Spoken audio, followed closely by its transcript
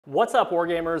What's up,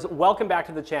 Wargamers? Welcome back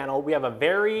to the channel. We have a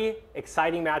very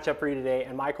exciting matchup for you today,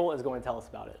 and Michael is going to tell us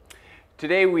about it.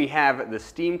 Today we have the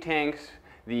steam tanks,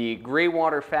 the gray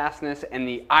water fastness, and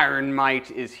the iron might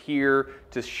is here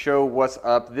to show what's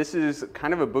up. This is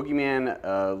kind of a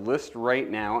boogeyman list right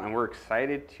now, and we're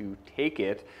excited to take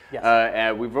it.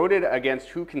 Yes. We voted against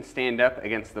who can stand up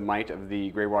against the might of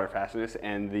the gray water fastness,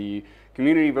 and the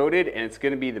community voted, and it's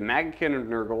going to be the Maggotkin of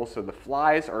Nurgle. So the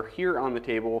flies are here on the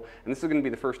table, and this is going to be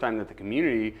the first time that the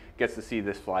community gets to see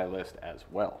this fly list as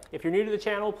well. If you're new to the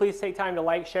channel, please take time to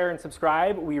like, share, and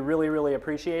subscribe. We really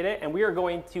appreciate it. And we are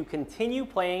going to continue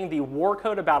playing the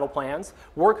Warcoda Battleplans.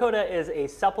 Warcoda is a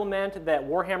supplement that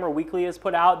Warhammer Weekly has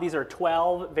put out. These are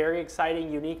 12 very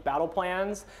exciting, unique battle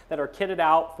plans that are kitted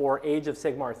out for Age of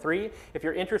Sigmar 3. If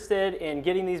you're interested in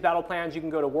getting these battle plans, you can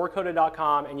go to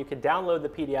warcoda.com and you can download the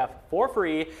PDF for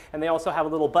free, and they also have a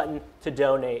little button to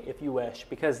donate if you wish,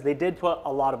 because they did put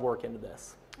a lot of work into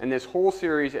this. And this whole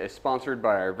series is sponsored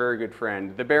by our very good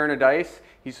friend, the Baron of Dice.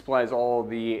 He supplies all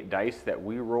the dice that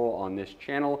we roll on this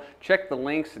channel. Check the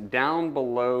links down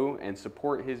below and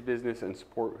support his business and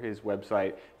support his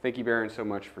website. Thank you, Baron, so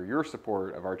much for your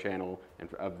support of our channel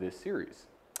and of this series.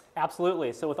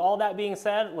 Absolutely. So with all that being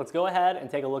said, let's go ahead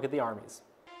and take a look at the armies.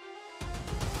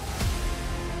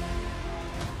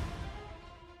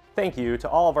 Thank you to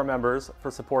all of our members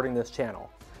for supporting this channel,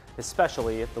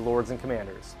 especially the Lords and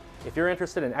Commanders. If you're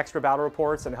interested in extra battle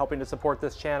reports and helping to support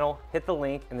this channel, hit the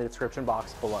link in the description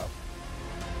box below.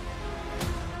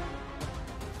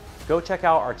 Go check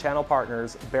out our channel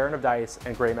partners, Baron of Dice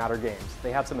and Grey Matter Games.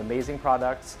 They have some amazing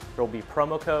products. There will be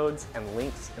promo codes and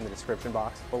links in the description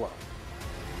box below.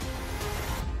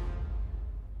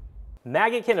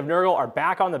 Maggotkin of Nurgle are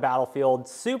back on the battlefield,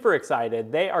 super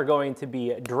excited. They are going to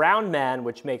be Drowned Men,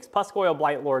 which makes Puscoil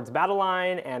Blightlord's battle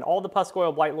line, and all the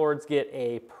Puscoil Blightlords get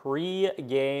a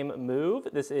pre-game move.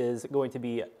 This is going to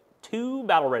be 2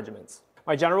 battle regiments.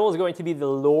 My general is going to be the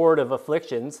Lord of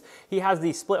Afflictions. He has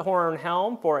the Split Horn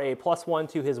Helm for a +1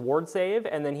 to his ward save,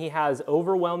 and then he has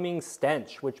Overwhelming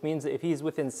Stench, which means that if he's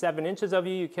within 7 inches of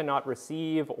you, you cannot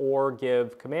receive or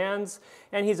give commands,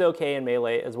 and he's okay in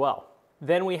melee as well.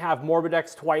 Then we have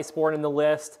Morbidex Twiceborn in the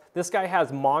list. This guy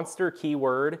has monster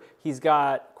keyword. He's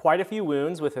got quite a few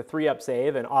wounds with a 3-up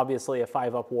save and obviously a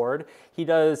 5-up ward. He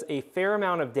does a fair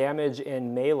amount of damage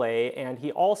in melee, and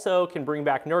he also can bring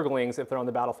back Nurglings if they're on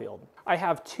the battlefield. I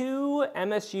have 2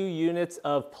 MSU units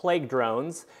of Plague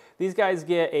Drones. These guys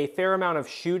get a fair amount of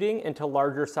shooting into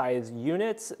larger size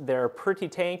units. They're pretty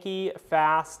tanky,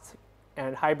 fast,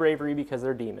 and high bravery because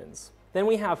they're demons. Then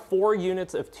we have 4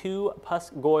 units of 2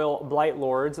 Puscoil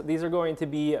Blightlords. These are going to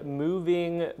be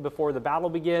moving before the battle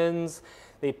begins.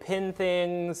 They pin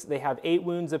things. They have 8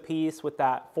 wounds apiece with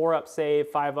that 4-up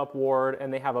save, 5-up ward,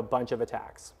 and they have a bunch of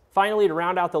attacks. Finally, to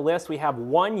round out the list, we have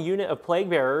 1 unit of Plague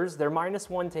Bearers. They're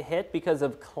 -1 to hit because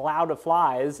of Cloud of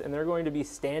Flies, and they're going to be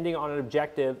standing on an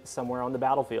objective somewhere on the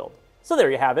battlefield. So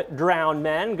there you have it, Drowned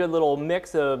Men. Good little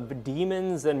mix of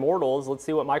demons and mortals. Let's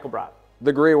see what Michael brought.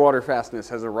 The Gray Water Fastness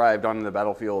has arrived on the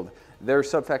battlefield. Their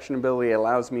subfaction ability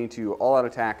allows me to all-out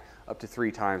attack up to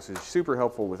 3 times, which is super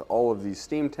helpful with all of these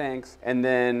steam tanks. And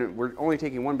then we're only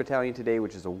taking 1 battalion today,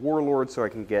 which is a Warlord, so I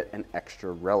can get an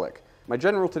extra relic. My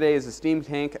general today is a steam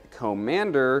tank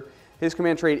commander. His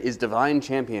command trait is Divine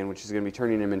Champion, which is going to be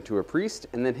turning him into a priest.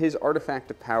 And then his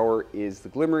artifact of power is the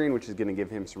Glimmering, which is going to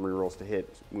give him some rerolls to hit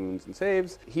wounds and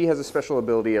saves. He has a special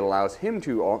ability that allows him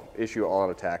to issue all-out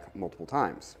attack multiple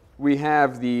times. We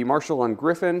have the Marshal on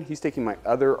Griffin. He's taking my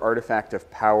other artifact of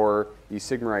power, the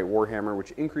Sigmarite Warhammer,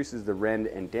 which increases the rend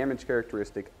and damage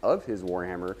characteristic of his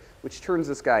Warhammer, which turns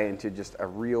this guy into just a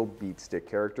real beatstick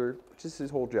character, which is his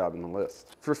whole job in the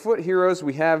list. For foot heroes,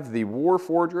 we have the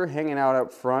Warforger hanging out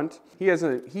up front. He's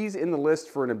in the list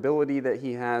for an ability that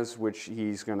he has, which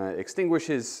he's going to extinguish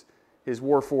his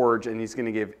Warforge, and he's going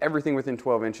to give everything within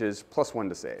 12 inches +1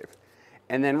 to save.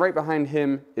 And then right behind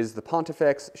him is the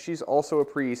Pontifex. She's also a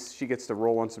priest. She gets to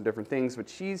roll on some different things, but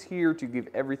she's here to give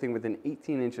everything within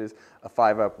 18 inches a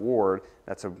 5-up ward.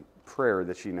 That's a prayer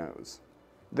that she knows.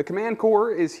 The Command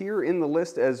Corps is here in the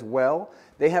list as well.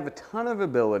 They have a ton of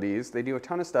abilities. They do a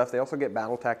ton of stuff. They also get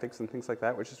battle tactics and things like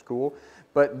that, which is cool.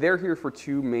 But they're here for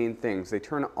 2 main things. They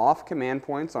turn off command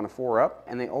points on a 4-up,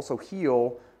 and they also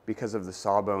heal because of the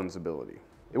Sawbones ability.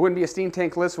 It wouldn't be a steam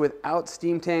tank list without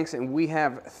steam tanks, and we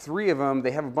have 3 of them.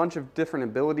 They have a bunch of different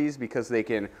abilities because they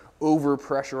can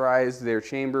over-pressurize their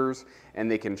chambers,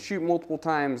 and they can shoot multiple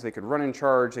times, they can run in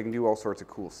charge, they can do all sorts of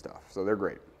cool stuff, so they're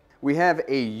great. We have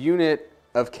a unit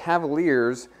of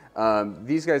Cavaliers.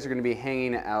 These guys are going to be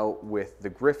hanging out with the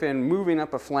Griffin, moving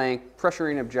up a flank,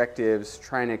 pressuring objectives,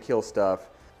 trying to kill stuff.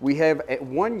 We have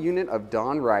one unit of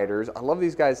Dawn Riders. I love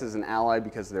these guys as an ally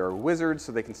because they're wizards,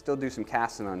 so they can still do some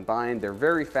cast and unbind. They're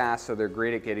very fast, so they're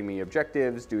great at getting me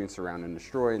objectives, doing surround and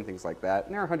destroy and things like that.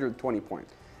 And they're 120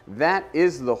 points. That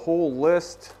is the whole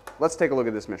list. Let's take a look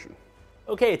at this mission.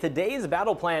 Okay, today's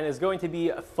battle plan is going to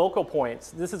be focal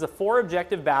points. This is a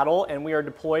 4-objective battle, and we are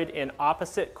deployed in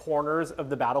opposite corners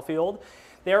of the battlefield.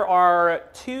 There are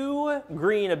 2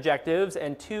 green objectives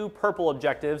and 2 purple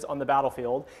objectives on the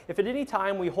battlefield. If at any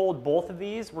time we hold both of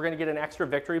these, we're going to get an extra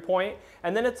victory point,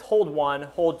 and then it's hold 1,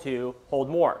 hold 2, hold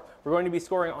more. We're going to be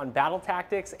scoring on battle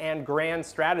tactics and grand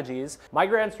strategies. My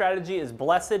grand strategy is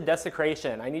Blessed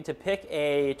Desecration. I need to pick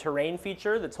a terrain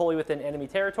feature that's wholly within enemy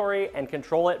territory and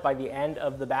control it by the end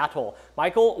of the battle.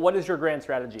 Michael, what is your grand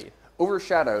strategy?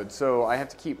 Overshadowed, so I have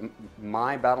to keep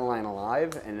my battle line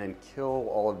alive and then kill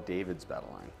all of David's battle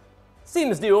line.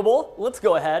 Seems doable. Let's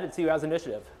go ahead and see who has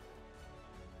initiative.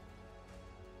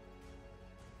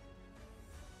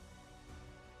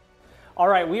 All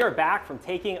right, we are back from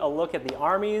taking a look at the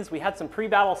armies. We had some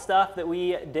pre-battle stuff that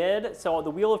we did. So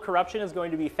the Wheel of Corruption is going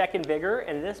to be Feckin' Vigor,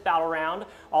 and in this battle round,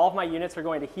 all of my units are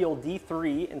going to heal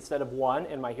D3 instead of 1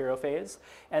 in my hero phase.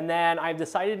 And then I've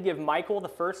decided to give Michael the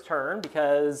first turn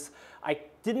because I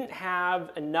didn't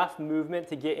have enough movement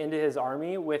to get into his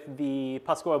army with the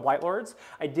Puscoil Blightlords.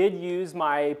 I did use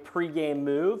my pre-game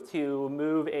move to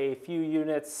move a few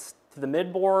units to the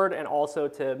mid board and also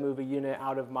to move a unit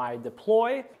out of my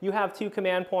deploy. You have 2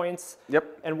 command points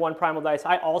and 1 primal dice.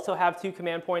 I also have 2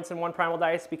 command points and 1 primal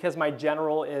dice because my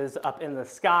general is up in the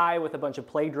sky with a bunch of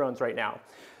plague drones right now.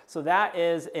 So that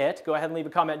is it. Go ahead and leave a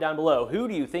comment down below. Who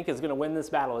do you think is going to win this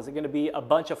battle? Is it going to be a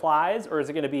bunch of flies or is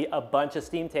it going to be a bunch of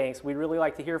steam tanks? We'd really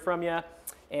like to hear from you.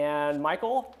 And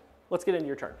Michael, let's get into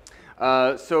your turn.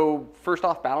 So first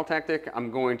off, battle tactic,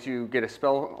 I'm going to get a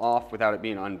spell off without it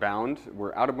being unbound.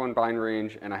 We're out of unbind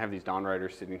range, and I have these Dawn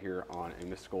Riders sitting here on a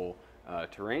mystical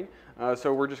terrain.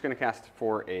 So we're just going to cast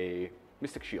for a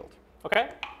Mystic Shield. Okay.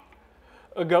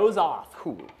 It goes off.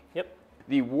 Cool. Yep.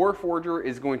 The Warforger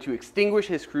is going to extinguish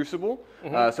his Crucible,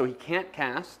 so he can't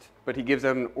cast, but he gives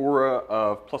out an aura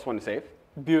of +1 to save.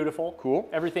 Beautiful. Cool.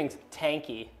 Everything's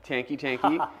tanky. Tanky,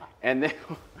 tanky. And then...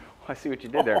 I see what you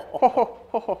did there.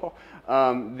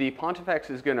 The Pontifex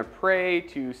is going to pray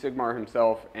to Sigmar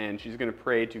himself, and she's going to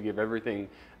pray to give everything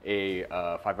a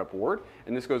 5-up ward,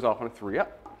 and this goes off on a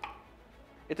 3-up.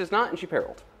 It does not, and she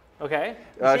perilled. Okay.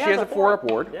 She has a 4-up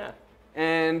ward, yeah,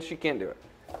 and she can't do it.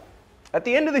 At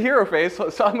the end of the hero phase,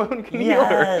 Sawbones can heal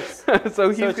her.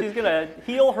 so she's going to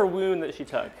heal her wound that she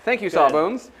took. Thank you,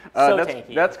 Sawbones.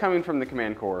 Tanky. That's coming from the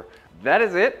Command Core. That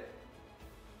is it.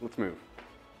 Let's move.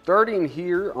 Starting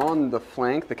here on the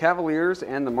flank, the Cavaliers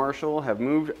and the Marshal have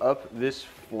moved up this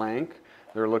flank.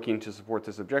 They're looking to support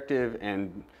this objective,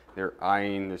 and they're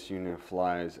eyeing this unit of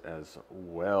flies as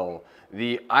well.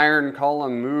 The Iron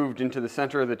Column moved into the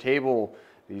center of the table.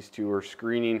 These 2 are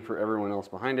screening for everyone else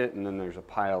behind it, and then there's a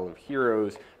pile of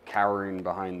heroes cowering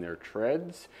behind their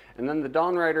treads. And then the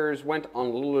Dawn Riders went on a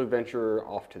little adventure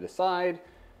off to the side.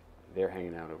 They're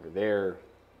hanging out over there.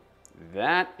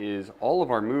 That is all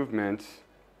of our movement.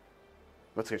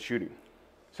 Let's get shooting.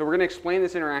 So we're going to explain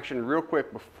this interaction real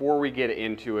quick before we get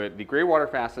into it. The Grey Water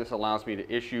Fastness allows me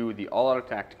to issue the all-out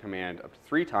attack command up to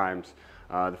 3 times,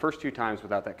 the first 2 times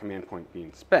without that command point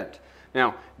being spent.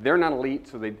 Now, they're not elite,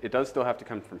 so it does still have to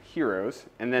come from heroes.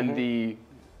 And then the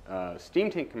Steam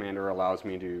Tank Commander allows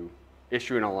me to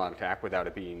issue an all-out attack without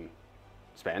it being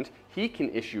spent. He can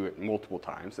issue it multiple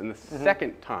times, and the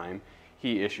second time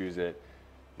he issues it,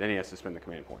 then he has to spend the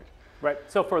command point. Right.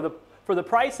 So for the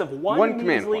price of one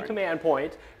measly command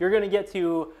point, you're going to get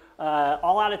to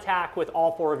all-out attack with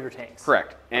all 4 of your tanks.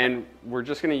 Correct. And we're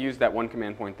just going to use that 1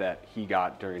 command point that he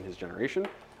got during his generation.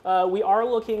 We are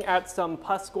looking at some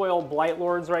Puscoil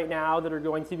Blightlords right now that are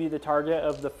going to be the target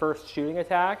of the first shooting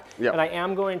attack. Yep. And I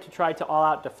am going to try to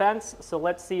all-out defense, so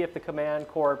let's see if the Command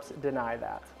Corps deny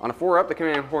that. On a 4-up, the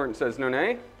Command Corps says no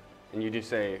nay, and you just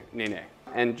say nay nay.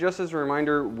 And just as a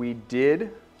reminder, we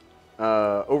did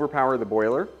overpower the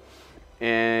boiler.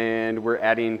 And we're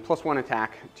adding +1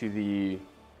 attack to the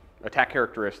attack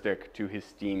characteristic to his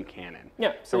steam cannon.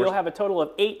 Yeah, so you'll have a total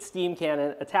of 8 steam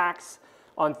cannon attacks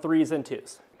on 3s and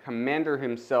 2s. Commander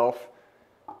himself,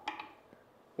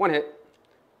 1 hit,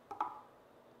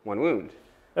 1 wound.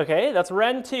 Okay, that's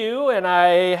Ren 2, and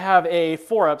I have a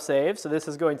 4-up save, so this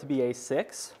is going to be a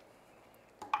 6.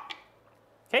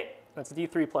 Okay, that's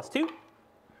D3 plus 2.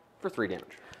 For 3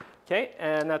 damage. Okay,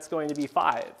 and that's going to be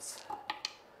 5s.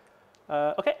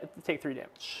 Okay, take 3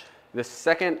 damage. The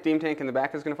second steam tank in the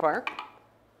back is going to fire.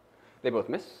 They both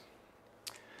miss.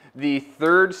 The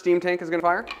third steam tank is going to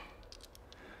fire.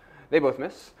 They both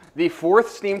miss. The 4th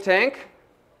steam tank.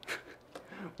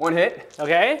 1 hit.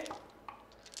 Okay.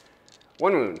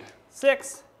 1 wound.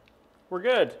 6. We're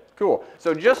good. Cool.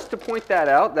 So just to point that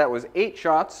out, that was 8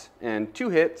 shots and 2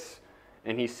 hits,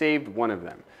 and he saved 1 of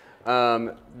them.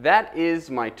 That is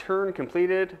my turn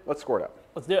completed. Let's score it up.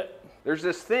 Let's do it. There's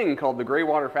this thing called the gray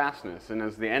water fastness, and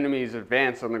as the enemies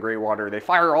advance on the gray water, they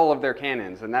fire all of their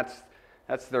cannons, and that's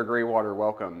their gray water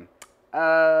welcome.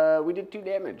 We did 2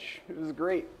 damage. It was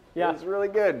great. Yeah. It was really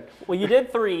good. Well, you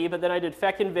did 3, but then I did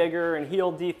Feck and Vigor and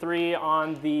healed D3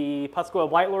 on the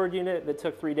Puscoil Blightlord unit that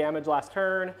took 3 damage last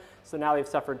turn, so now they've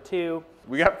suffered 2.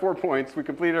 We got 4 points. We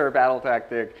completed our battle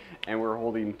tactic, and we're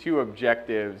holding 2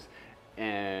 objectives.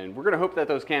 And we're going to hope that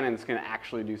those cannons can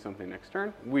actually do something next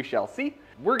turn. We shall see.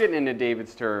 We're getting into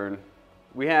David's turn.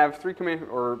 We have 3 command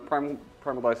or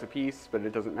primal dice apiece, but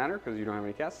it doesn't matter because you don't have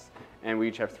any casts. And we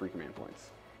each have 3 command points.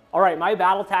 All right, my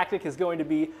battle tactic is going to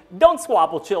be don't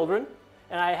squabble, children.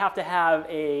 And I have to have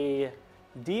a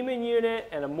demon unit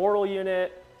and a mortal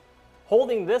unit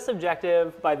holding this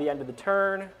objective by the end of the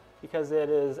turn, because it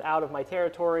is out of my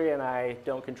territory and I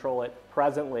don't control it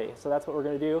presently. So that's what we're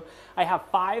going to do. I have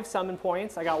 5 summon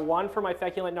points. I got 1 for my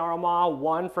Feculent Gnarlmaw,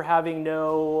 1 for having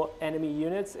no enemy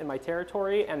units in my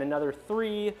territory, and another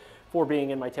 3 for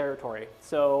being in my territory.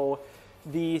 So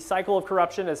the cycle of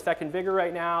corruption is Feck and Vigor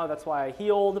right now. That's why I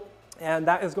healed. And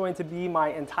that is going to be my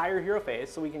entire hero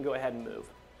phase, so we can go ahead and move.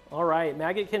 All right,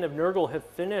 Maggotkin of Nurgle have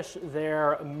finished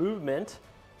their movement.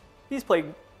 These plague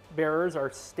bearers are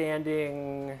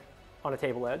standing on a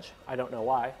table edge. I don't know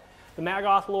why. The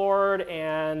Maggoth Lord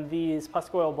and these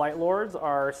Puscoil Blightlords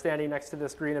are standing next to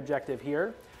this green objective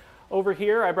here. Over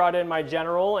here, I brought in my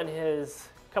general and his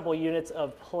couple units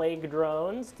of plague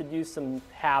drones to do some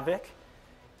havoc.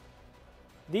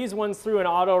 These ones threw an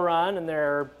auto run and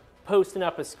they're posting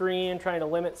up a screen trying to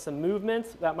limit some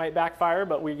movement. That might backfire,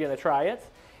 but we're gonna try it.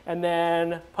 And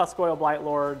then Puscoil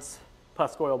Blightlords,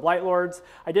 Puscoil Blightlords.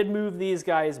 I did move these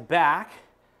guys back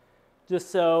just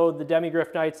so the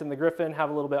Demigryph Knights and the Griffin have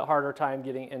a little bit harder time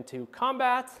getting into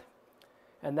combat.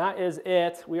 And that is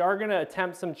it. We are gonna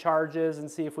attempt some charges and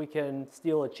see if we can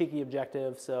steal a cheeky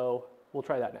objective, so we'll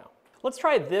try that now. Let's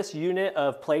try this unit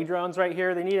of plague drones right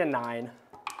here. They need a 9.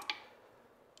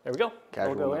 There we go.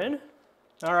 Casual we'll go in.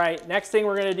 All right, next thing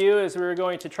we're gonna do is we're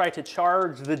going to try to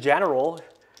charge the general.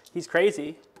 He's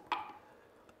crazy.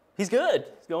 He's good,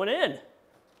 he's going in.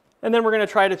 And then we're gonna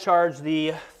try to charge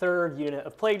the 3rd unit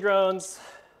of plague drones.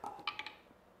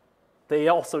 They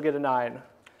also get a 9.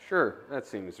 Sure, that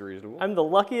seems reasonable. I'm the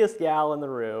luckiest gal in the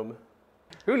room.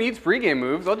 Who needs pregame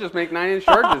moves? I'll just make 9-inch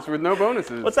charges with no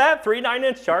bonuses. What's that, 3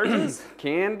 9-inch charges?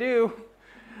 Can do.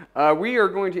 We are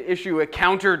going to issue a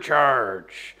counter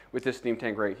charge with this steam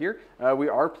tank right here. We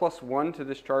are +1 to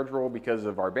this charge roll because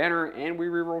of our banner, and we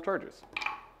reroll charges.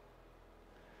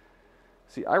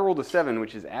 See, I rolled a 7,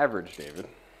 which is average, David.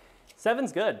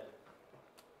 7's good.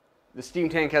 The steam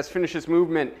tank has finished its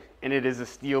movement, and it is a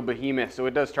steel behemoth, so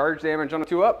it does charge damage on a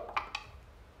 2-up.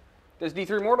 Does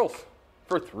D3 mortals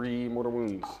for 3 mortal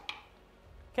wounds.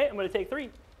 Okay, I'm gonna take 3.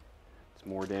 It's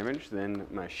more damage than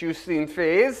my Shoestein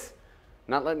phase.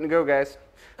 Not letting it go, guys.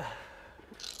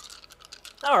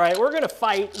 All right, we're gonna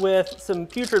fight with some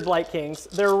Putrid Blight Kings.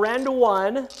 They're Rend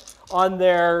 1 on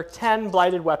their 10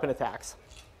 blighted weapon attacks.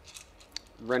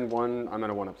 Rend 1, I'm at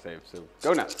a 1-up save, so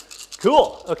go nuts.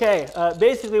 Cool, okay.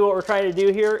 Basically what we're trying to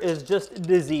do here is just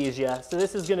disease you. So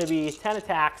this is gonna be 10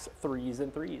 attacks, 3s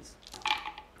and 3s.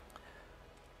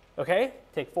 Okay,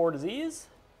 take 4 disease.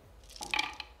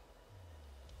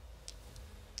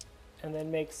 And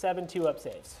then make 7 2-up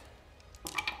saves.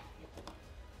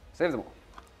 Save them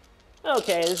all.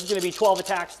 Okay, this is gonna be 12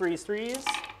 attacks, 3s, 3s.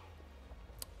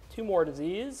 2 more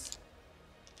disease.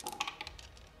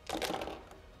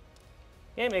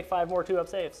 And make 5 more 2-up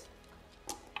saves.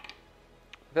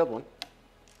 Failed 1.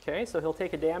 Okay, so he'll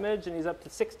take a damage and he's up to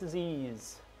 6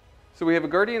 disease. So we have a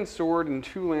Guardian Sword and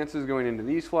 2 lances going into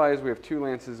these flies. We have 2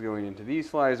 lances going into these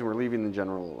flies, and we're leaving the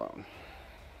general alone.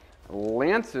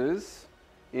 Lances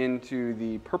into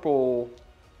the purple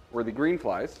or the green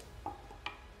flies.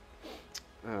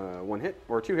 1 hit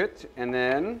or 2 hits, and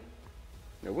then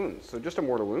no wounds. So just a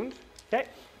mortal wound. Okay.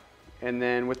 And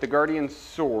then with the Guardian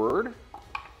Sword,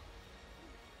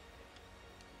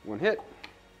 1 hit,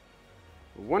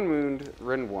 1 wound,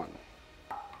 Rend 1.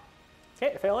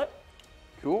 Okay, I fail it.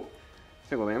 Cool.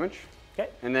 Single damage. Okay.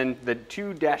 And then the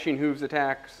 2 Dashing Hooves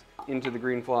attacks into the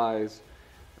green flies.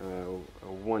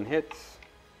 1 hits,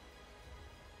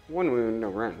 1 wound, no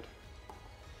rend.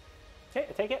 Okay,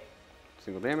 I take it.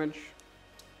 Single damage.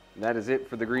 That is it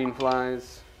for the green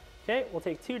flies. Okay, we'll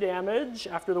take 2 damage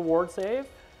after the ward save.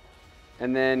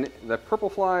 And then the purple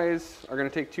flies are going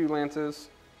to take 2 lances.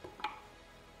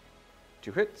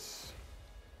 2 hits.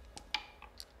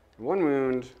 1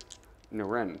 wound. No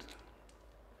rend.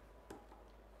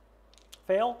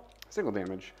 Fail. Single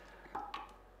damage.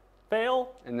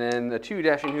 Fail. And then the 2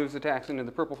 dashing hooves attacks into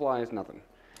the purple flies, nothing.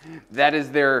 That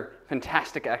is their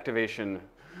fantastic activation.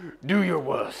 Do your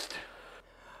worst.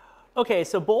 Okay,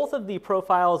 so both of the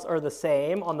profiles are the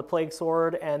same on the Plague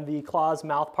Sword and the Claws,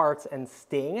 Mouth Parts, and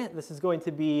Sting. This is going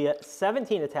to be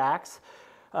 17 attacks,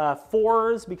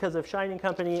 4s because of Shining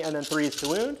Company, and then 3s to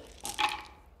wound.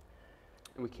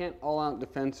 And we can't all-out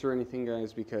defense or anything,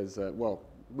 guys, because, well,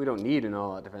 we don't need an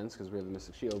all-out defense because we have the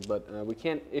Mystic Shield, but we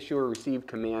can't issue or receive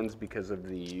commands because of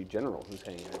the general who's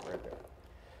hanging out right there.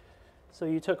 So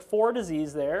you took 4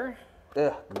 disease there.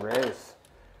 Ugh, gross.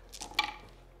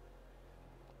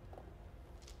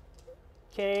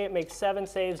 Okay, it makes 7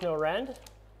 saves, no rend.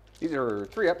 These are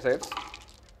 3 up saves.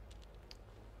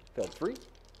 Failed 3.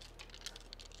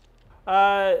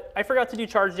 I forgot to do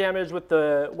charge damage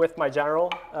with my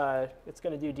general. It's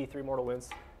going to do D3 mortal wounds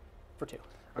for 2.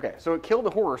 Okay, so it killed the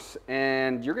horse,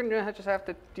 and you're going to just have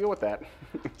to deal with that.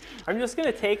 I'm just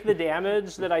going to take the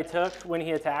damage that I took when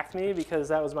he attacked me because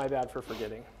that was my bad for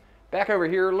forgetting. Back over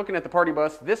here, looking at the party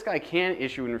bus, this guy can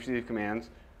issue and receive commands.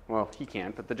 Well, he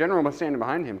can't, but the general standing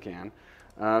behind him can.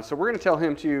 So we're going to tell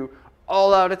him to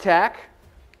all-out attack.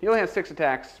 He only has 6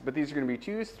 attacks, but these are going to be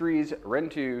 2s, 3s,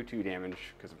 rend 2, 2 damage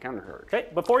because of counter charge. Okay,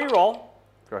 before you roll,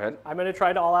 go ahead. I'm going to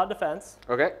try to all-out defense.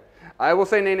 Okay, I will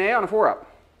say nay-nay on a 4-up.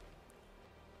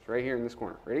 It's right here in this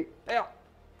corner. Ready? Yeah.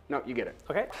 No, you get it.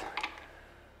 Okay.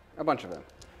 A bunch of them.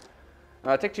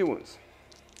 Take 2 wounds.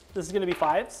 This is going to be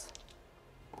 5s.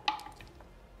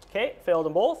 Okay, failed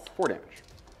them both. 4 damage.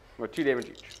 Well, 2 damage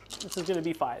each. This is going to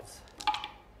be 5s.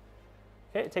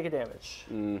 Okay, take a damage.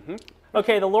 Mm-hmm.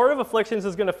 Okay, the Lord of Afflictions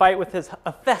is going to fight with his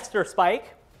Fester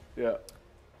Spike. Yeah.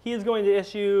 He is going to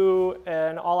issue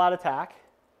an all-out attack,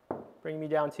 bringing me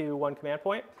down to 1 command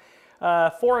point.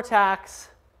 4 attacks,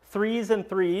 3s and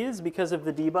 3s because of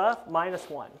the debuff,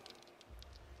 -1.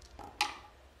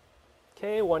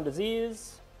 Okay, 1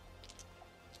 disease.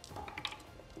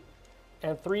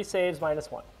 And 3 saves,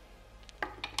 -1.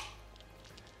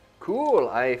 Cool,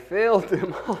 I failed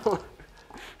them all.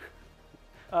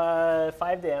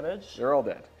 5 damage. They're all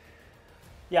dead.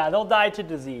 Yeah, they'll die to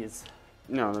disease.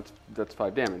 No, that's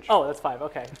 5 damage. Oh, that's 5,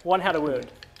 okay. 1 had a wound.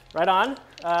 Right on.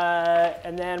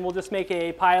 And then we'll just make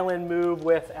a pile-in move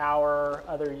with our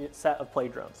other set of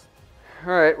plague drones.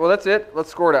 All right, well, that's it. Let's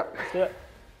score it up.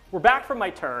 We're back from my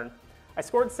turn. I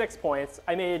scored 6 points.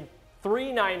 I made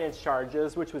 3 9-inch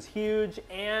charges, which was huge,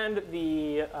 and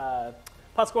the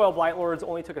Puscoil Blightlords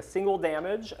only took a single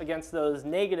damage against those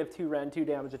 -2 rend, 2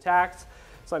 damage attacks.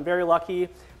 So I'm very lucky.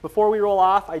 Before we roll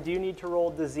off, I do need to roll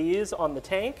disease on the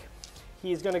tank.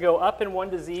 He's going to go up in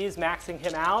 1 disease, maxing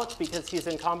him out because he's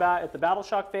in combat at the Battle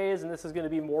Shock phase, and this is going to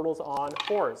be mortals on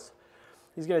 4s.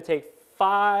 He's going to take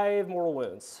 5 mortal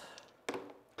wounds.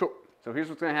 Cool. So here's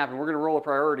what's going to happen. We're going to roll a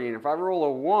priority, and if I roll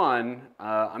a 1,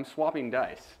 I'm swapping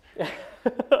dice.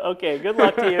 Okay, good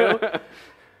luck to you.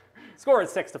 Score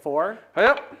is 6-4.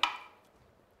 Yep.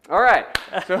 All right,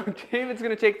 so David's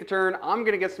going to take the turn. I'm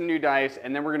going to get some new dice,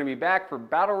 and then we're going to be back for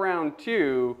Battle Round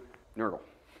 2, Nurgle.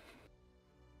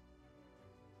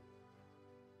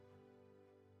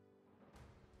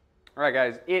 All right,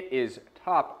 guys, it is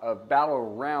top of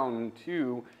Battle Round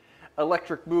 2,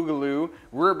 Electric Boogaloo.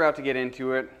 We're about to get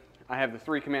into it. I have the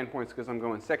 3 command points because I'm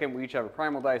going second. We each have a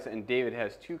primal dice, and David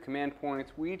has 2 command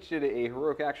points. We each did a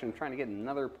heroic action trying to get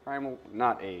another primal,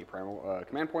 not a primal,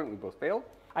 command point. We both failed.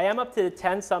 I am up to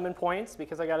 10 summon points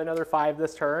because I got another 5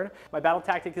 this turn. My battle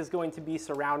tactic is going to be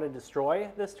surround and destroy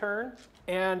this turn,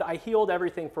 and I healed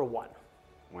everything for 1.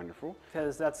 Wonderful.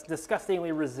 Because that's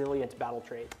disgustingly resilient battle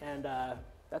trait, and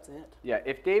that's it. Yeah,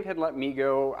 if Dave had let me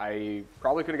go, I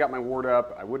probably could have got my ward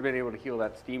up. I would have been able to heal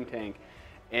that steam tank,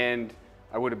 and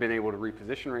I would have been able to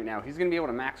reposition right now. He's going to be able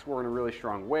to max war in a really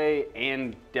strong way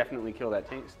and definitely kill that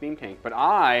steam tank. But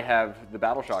I have the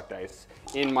Battle Shock dice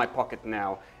in my pocket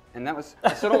now. And that was,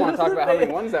 I still don't want to talk about how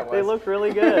many ones that was. They look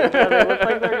really good. Yeah, they look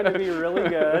like they're going to be really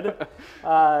good.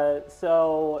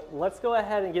 So let's go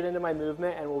ahead and get into my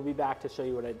movement, and we'll be back to show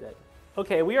you what I did.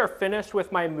 Okay, we are finished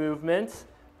with my movement.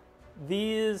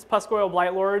 These Puscoil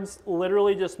Blightlords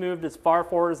literally just moved as far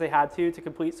forward as they had to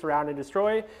complete Surround and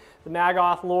Destroy. The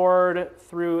Maggoth Lord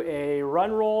threw a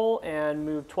run roll and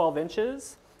moved 12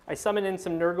 inches. I summoned in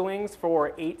some Nurglings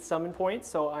for 8 summon points,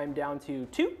 so I'm down to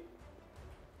 2.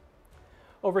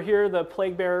 Over here, the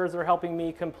Plague Bearers are helping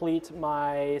me complete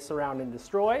my Surround and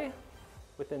Destroy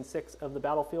within 6 of the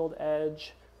battlefield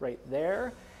edge right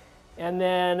there. And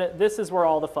then this is where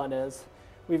all the fun is.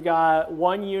 We've got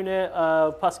 1 unit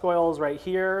of Puscoils right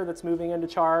here that's moving into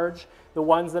charge. The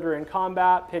ones that are in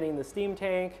combat pinning the steam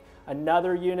tank.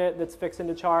 Another unit that's fixing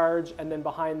to charge, and then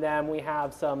behind them we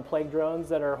have some plague drones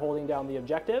that are holding down the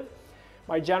objective.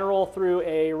 My general threw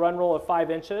a run roll of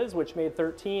 5 inches, which made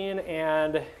 13,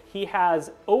 and he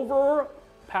has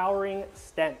overpowering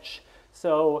stench.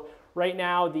 So right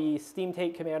now the steam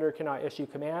tank commander cannot issue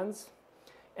commands.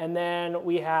 And then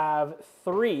we have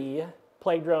 3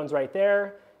 plague drones right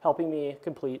there helping me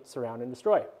complete surround and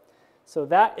destroy. So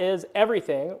that is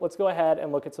everything. Let's go ahead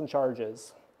and look at some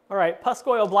charges. All right,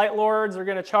 Puscoil Blight Lords are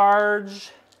gonna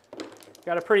charge.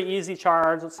 Got a pretty easy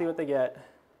charge. Let's see what they get.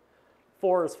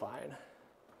 4 is fine.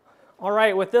 All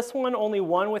right, with this one, only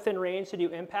 1 within range to do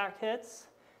impact hits.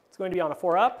 It's going to be on a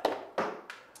 4-up.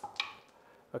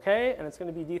 Okay, and it's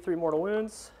going to be D3 mortal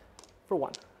wounds for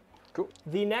 1. Cool.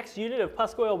 The next unit of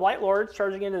Puscoil Blight Lords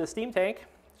charging into the steam tank.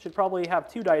 Should probably have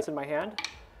 2 dice in my hand.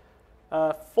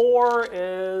 4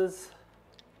 is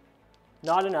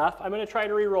not enough. I'm going to try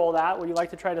to re-roll that. Would you like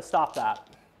to try to stop that?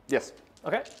 Yes.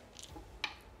 Okay.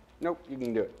 Nope, you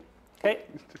can do it. Okay.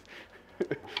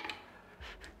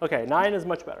 Okay, 9 is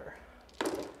much better.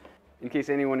 In case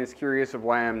anyone is curious of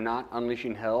why I'm not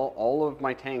unleashing hell, all of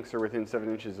my tanks are within 7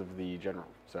 inches of the general,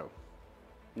 so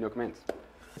no commands.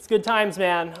 It's good times,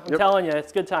 man. I'm telling you,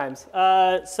 it's good times.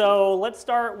 So let's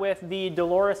start with the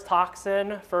Dolorous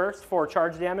Toxin first for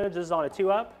charge damage. This is on a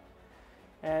 2-up.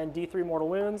 And D3 mortal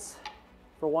wounds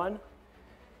for 1.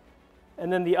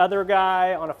 And then the other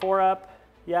guy on a 4-up,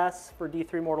 yes, for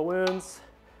D3 mortal wounds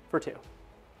for 2.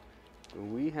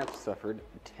 We have suffered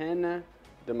 10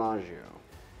 Damaggio.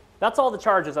 That's all the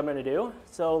charges I'm going to do.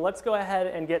 So let's go ahead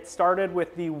and get started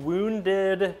with the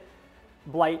Wounded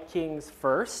Blight Kings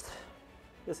first.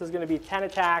 This is going to be 10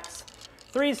 attacks,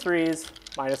 3s,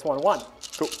 minus 1, 1.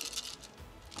 Cool.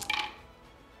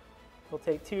 We'll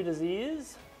take 2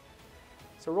 disease.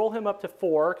 So roll him up to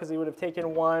 4 because he would have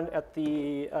taken 1 at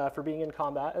the for being in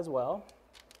combat as well.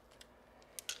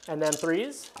 And then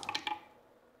 3s.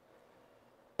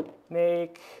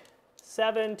 Make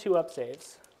 7 2-up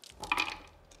saves.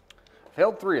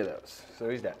 Failed 3 of those, so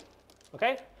he's dead.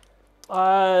 Okay.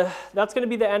 That's going to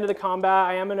be the end of the combat.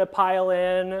 I am going to pile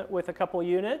in with a couple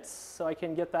units so I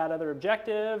can get that other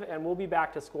objective, and we'll be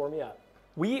back to score me up.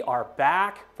 We are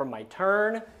back from my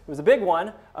turn. It was a big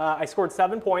one. I scored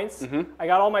 7 points. I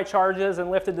got all my charges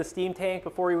and lifted the steam tank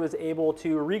before he was able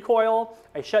to recoil.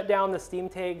 I shut down the steam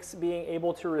tanks being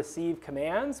able to receive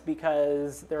commands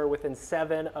because they're within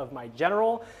 7 of my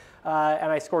general.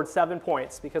 And I scored 7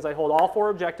 points because I hold all 4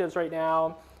 objectives right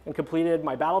now and completed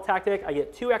my battle tactic. I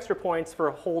get 2 extra points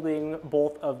for holding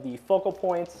both of the focal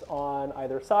points on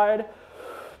either side.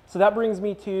 So that brings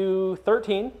me to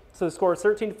 13. So the score is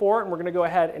 13-4, and we're going to go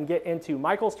ahead and get into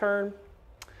Michael's turn.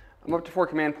 I'm up to 4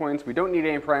 command points. We don't need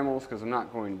any primals because I'm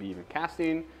not going to be even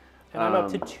casting. And I'm up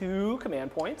to 2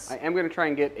 command points. I am going to try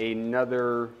and get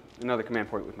another command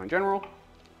point with my general.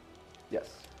 Yes.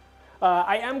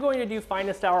 I am going to do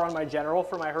Finest Hour on my general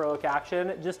for my heroic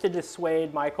action, just to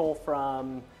dissuade Michael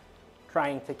from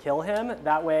trying to kill him.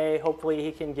 That way, hopefully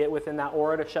he can get within that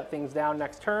aura to shut things down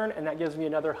next turn, and that gives me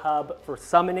another hub for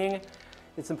summoning.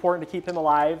 It's important to keep him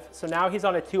alive. So now he's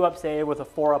on a 2-up save with a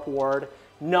 4-up ward.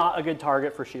 Not a good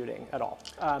target for shooting at all.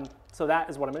 So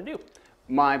that is what I'm going to do.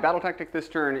 My battle tactic this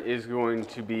turn is going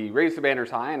to be raise the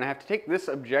banners high, and I have to take this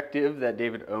objective that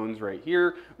David owns right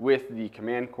here with the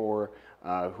command corps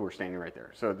who are standing right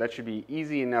there. So that should be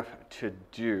easy enough to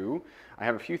do. I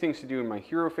have a few things to do in my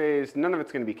hero phase. None of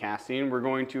it's going to be casting. We're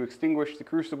going to extinguish the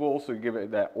crucible, so give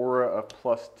it that aura of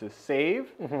plus to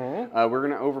save. We're going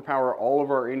to overpower all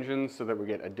of our engines so that we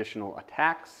get additional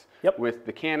attacks with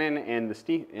the cannon and the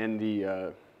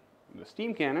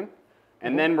steam cannon.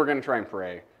 And then we're going to try and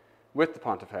pray with the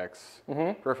Pontifex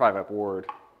for a 5-up ward.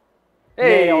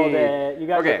 Hey! Nailed it. You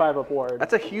got your 5-up ward.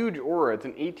 That's a huge aura. It's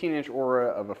an 18-inch aura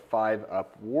of a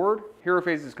 5-up ward. Hero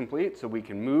phase is complete, so we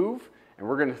can move. And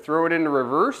we're going to throw it into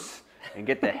reverse and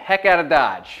get the heck out of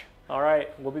Dodge. All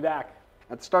right, we'll be back.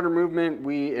 At the starter movement,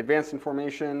 we advanced in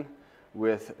formation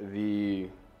with the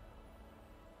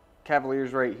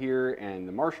Cavaliers right here and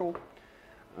the Marshal.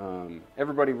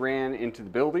 Everybody ran into the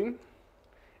building,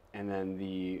 and then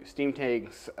the steam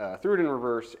tanks threw it in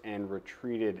reverse and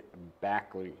retreated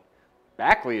backly.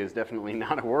 Backly is definitely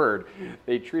not a word.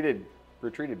 They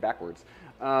retreated backwards.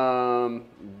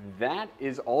 That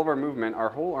is all of our movement. Our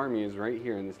whole army is right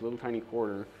here in this little tiny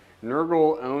corner.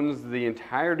 Nurgle owns the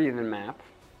entirety of the map.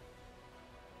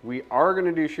 We are going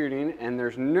to do shooting, and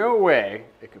there's no way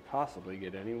it could possibly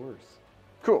get any worse.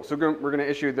 Cool, so we're going to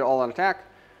issue the all-out attack.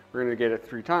 We're going to get it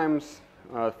 3 times.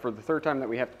 For the third time that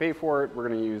we have to pay for it, we're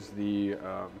going to use the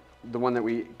one that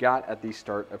we got at the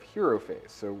start of hero phase.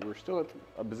 So we're still at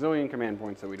a bazillion command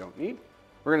points that we don't need.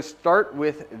 We're going to start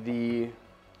with the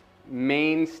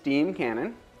main steam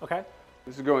cannon. Okay.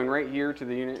 This is going right here to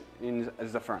the unit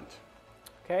as the front.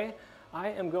 Okay. I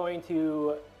am going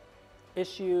to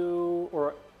issue,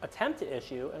 or attempt to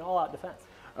issue, an all-out defense.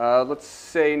 Let's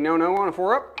say no on a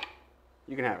 4-up.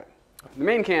 You can have it. The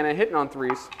main cannon hitting on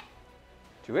 3s.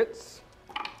 2 hits.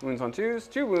 Wounds on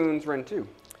 2s. 2 wounds, rend 2.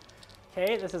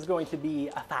 Okay, this is going to be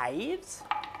a 5.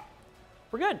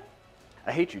 We're good.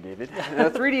 I hate you, David.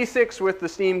 3d6 with the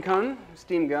steam gun.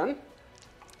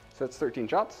 So that's 13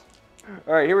 shots.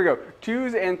 All right, here we go.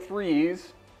 2s and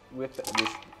 3s with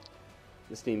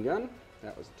the steam gun.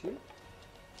 That was a 2.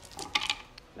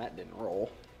 That didn't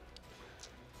roll.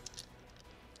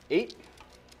 8.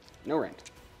 No rend.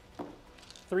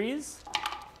 3s.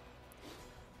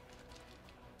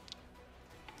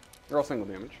 They're all single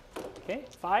damage. Okay,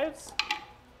 5s.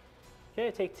 Okay,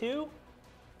 I take 2.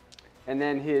 And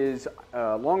then his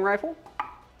long rifle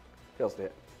fails to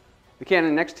hit. The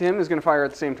cannon next to him is going to fire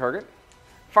at the same target.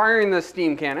 Firing the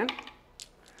steam cannon.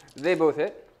 They both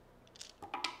hit.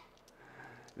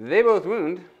 They both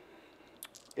wound.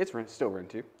 It's still rend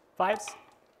 2. 5s.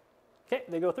 Okay,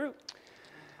 they go through.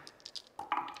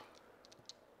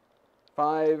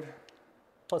 5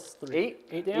 plus 3.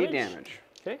 8 damage. 8 damage.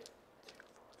 Okay.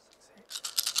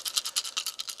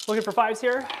 Looking for 5s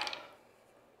here.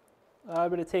 I'm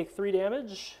going to take 3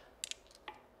 damage.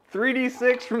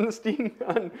 3d6 from the steam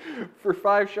gun for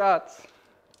 5 shots.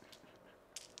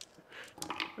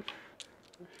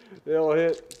 They'll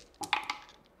hit.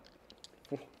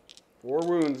 4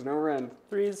 wounds, no rend.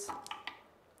 3s.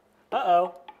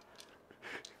 Uh-oh.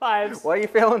 5s. Why are you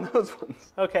failing those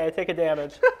ones? Okay, I take a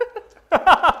damage.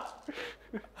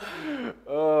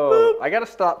 Oh, I gotta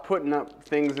stop putting up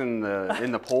things in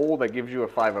the poll that gives you a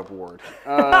 5-up ward.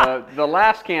 The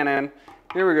last cannon,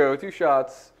 here we go, 2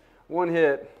 shots, 1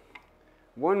 hit,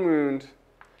 1 wound,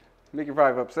 make your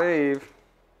 5-up save.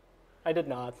 I did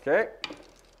not. Okay.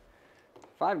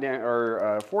 4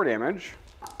 damage.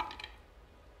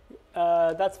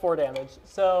 That's 4 damage.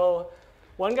 So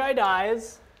 1 guy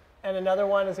dies, and another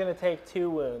one is going to take 2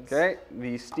 wounds. Okay,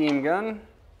 the steam gun,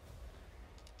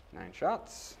 9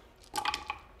 shots.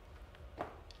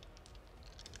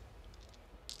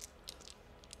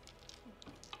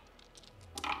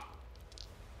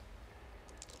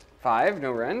 5,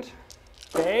 no rend.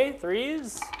 Okay,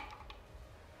 3s.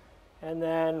 And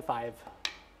then 5.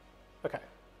 Okay.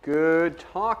 Good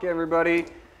talk, everybody.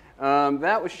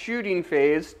 That was shooting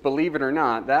phase. Believe it or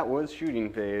not, that was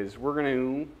shooting phase. We're going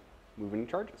to move into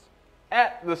charges.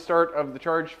 At the start of the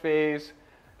charge phase,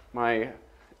 my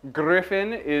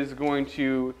Griffin is going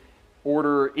to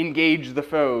order engage the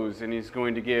foes, and he's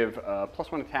going to give a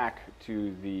 +1 attack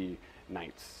to the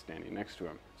knights standing next to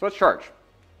him. So let's charge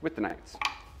with the knights.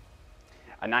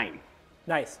 A 9.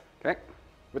 Nice. Okay.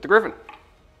 With the Griffin.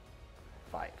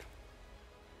 5.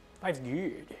 5's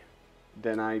good.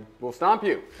 Then I will stomp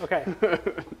you. Okay. Take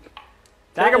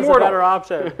That is a mortal. better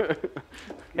option.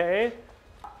 Okay.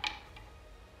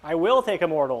 I will take a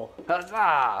mortal.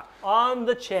 Huzzah! On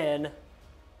the chin.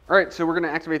 All right, so we're going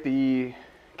to activate the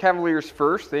Cavaliers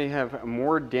first. They have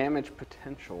more damage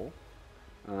potential.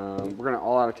 We're going to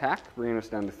all-out attack, bringing us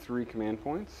down to 3 command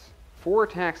points. 4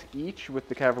 attacks each with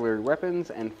the Cavalry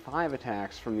weapons, and 5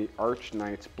 attacks from the Arch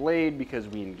Knight's blade because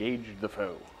we engaged the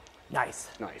foe. Nice.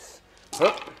 Nice.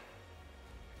 Up.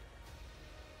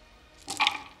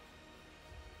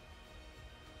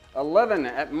 $11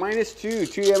 at -2,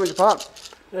 2 damage a pop.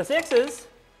 The 6s.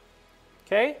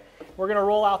 Okay. We're going to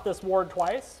roll out this ward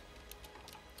twice.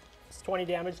 It's 20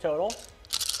 damage total.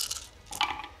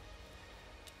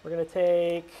 We're going to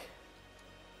take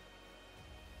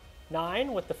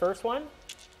 9 with the first one.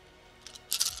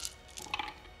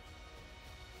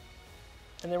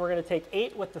 And then we're going to take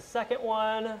 8 with the second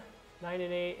one. 9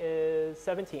 and 8 is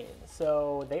 17.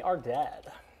 So they are dead.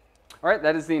 All right,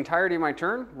 that is the entirety of my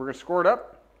turn. We're going to score it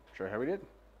up. Show you how we did.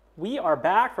 We are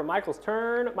back from Michael's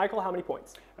turn. Michael, how many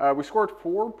points? We scored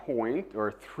 3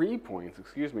 points,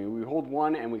 excuse me. We hold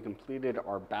 1 and we completed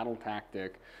our battle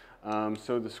tactic.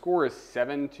 So the score is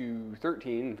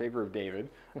 7-13 in favor of David.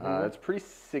 That's pretty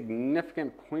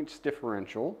significant points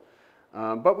differential.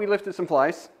 But we lifted some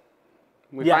flies.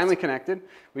 We finally connected.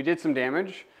 We did some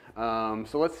damage.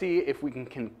 So let's see if we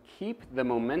can keep the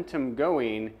momentum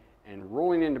going and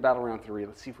rolling into battle round 3.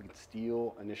 Let's see if we can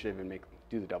steal initiative and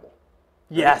do the double.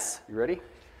 Yes. You ready?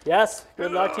 Yes.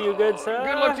 Good luck to you, good sir.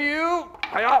 Good luck to you.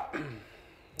 Hi-ya.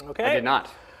 Okay. I did not.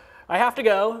 I have to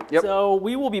go. Yep. So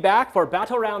we will be back for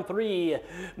Battle Round 3,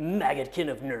 Maggotkin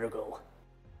of Nurgle.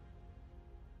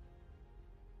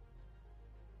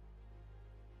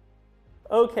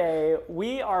 Okay,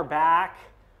 we are back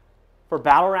for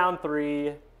Battle Round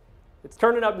 3. It's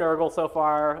turning up Nurgle so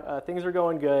far. Things are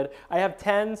going good. I have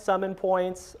 10 summon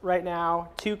points right now,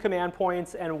 2 command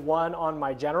points, and 1 on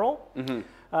my general.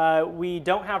 We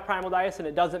don't have Primal Dice, and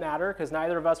it doesn't matter because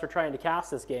neither of us are trying to cast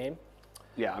this game.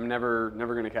 Yeah, I'm never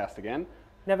going to cast again.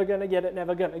 Never gonna get it,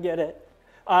 never gonna get it.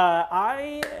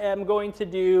 I am going to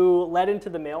do Led into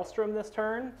the Maelstrom this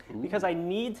turn because I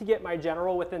need to get my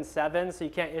general within 7 so he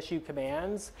can't issue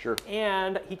commands. Sure.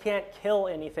 And he can't kill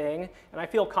anything, and I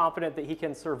feel confident that he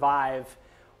can survive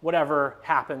whatever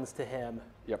happens to him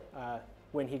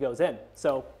when he goes in.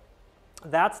 So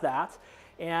that's that.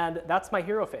 And that's my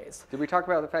hero phase. Did we talk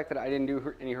about the fact that I didn't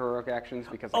do any heroic actions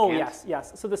because I can't?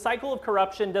 Yes. So the Cycle of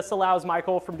Corruption disallows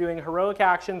Michael from doing heroic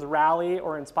actions, rally,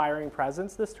 or inspiring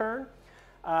presence this turn,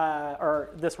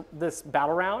 or this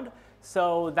battle round.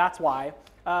 So that's why.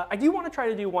 I do want to try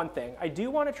to do one thing. I do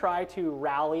want to try to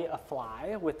rally a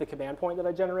fly with the command point that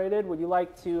I generated. Would you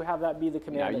like to have that be the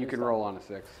command? Yeah, you can roll on a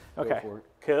 6. Okay, Go for it.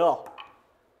 cool.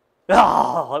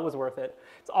 Oh, it was worth it.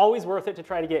 It's always worth it to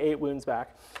try to get 8 wounds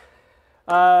back.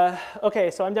 Okay,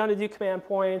 so I'm down to do command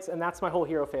points, and that's my whole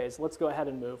hero phase. Let's go ahead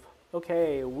and move.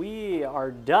 Okay, we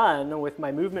are done with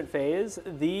my movement phase.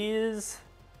 These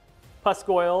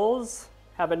Pusgoyles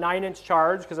have a 9-inch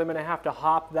charge because I'm going to have to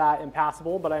hop that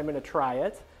impassable, but I'm going to try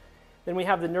it. Then we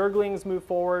have the Nurglings move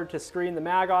forward to screen the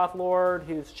Maggoth Lord,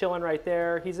 who's chilling right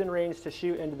there. He's in range to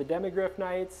shoot into the Demigryph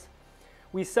Knights.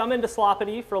 We summoned a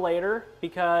Sloppity for later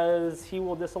because he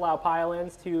will disallow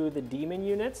pile-ins to the demon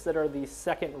units that are the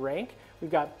 2nd rank. We've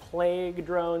got Plague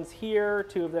Drones here.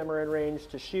 2 of them are in range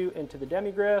to shoot into the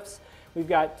Demigryphs. We've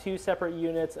got 2 separate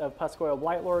units of Pusgoyle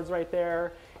Blightlords right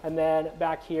there. And then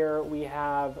back here we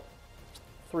have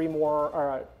 1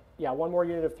 more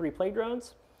unit of 3 Plague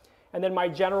Drones. And then my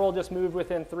general just moved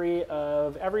within 3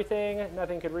 of everything.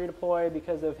 Nothing could redeploy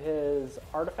because of his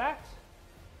artifact.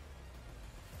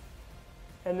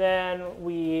 And then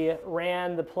we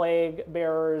ran the Plague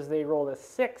Bearers. They rolled a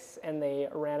 6, and they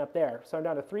ran up there. So I'm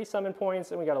down to 3 summon points,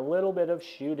 and we got a little bit of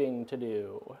shooting to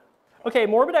do. Okay,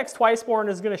 Morbidex Twiceborn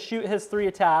is going to shoot his 3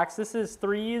 attacks. This is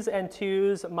 3s and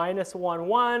 2s,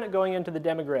 -1/1, going into the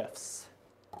Demigryphs.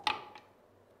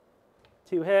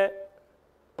 2 hit.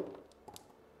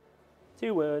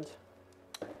 2 wound.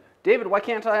 David, why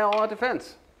can't I all-out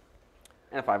defense?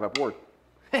 And a 5-up ward.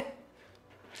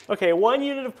 Okay, 1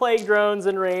 unit of Plague Drones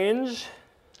in range.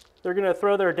 They're going to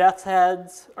throw their Death's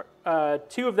Heads.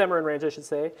 2 of them are in range, I should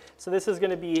say. So this is going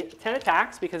to be 10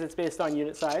 attacks because it's based on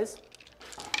unit size.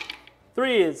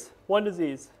 3s, 1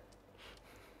 disease.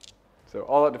 So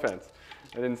all-out defense.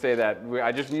 I didn't say that.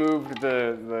 I just moved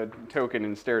the token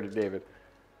and stared at David.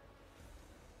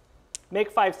 Make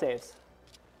 5 saves.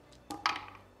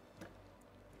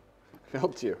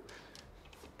 Failed 2.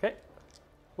 Okay.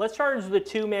 Let's charge the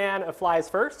 2-man of flies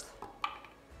first.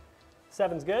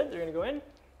 7's good. They're going to go in.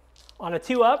 On a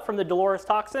 2-up from the Dolorous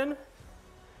Toxin,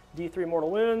 D3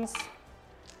 mortal wounds.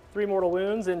 3 mortal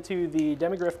wounds into the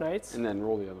Demigryph Knights. And then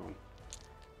roll the other one.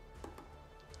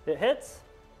 It hits.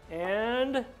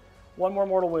 And 1 more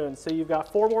mortal wound. So you've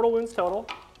got 4 mortal wounds total.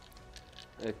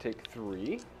 I take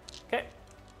 3. Okay.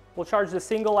 We'll charge the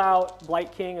single-out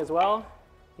Blight King as well.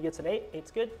 He gets an 8.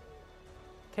 8's good.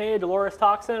 Okay, Dolorous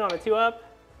Toxin on a 2-up.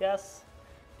 Yes.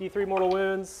 D3 mortal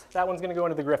wounds. That one's going to go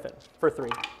into the Griffin for 3.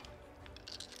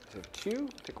 So 2,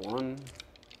 take 1.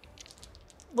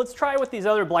 Let's try with these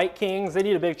other Blight Kings. They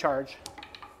need a big charge.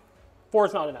 4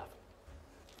 is not enough.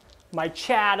 My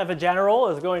Chad of a general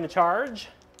is going to charge.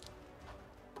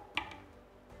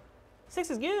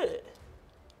 6 is good.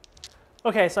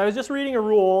 Okay, so I was just reading a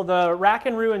rule. The Rack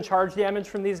and Ruin charge damage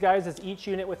from these guys is each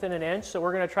unit within an inch. So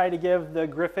we're going to try to give the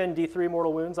Griffin D3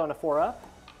 mortal wounds on a 4-up.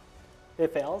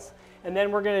 It fails. And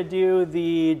then we're going to do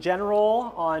the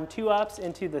General on 2-ups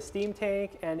into the Steam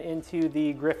Tank and into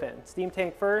the Griffin. Steam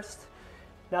Tank first,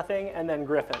 nothing, and then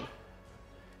Griffin.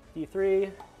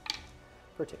 D3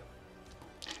 for 2.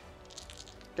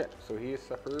 Okay, so he has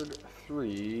suffered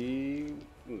 3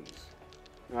 wounds.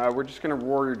 We're just going to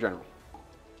roar your general.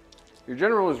 Your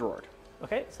general is roared.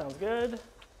 Okay, sounds good.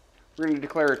 We're going to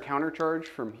declare a counter charge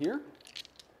from here.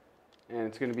 And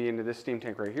it's going to be into this Steam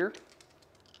Tank right here.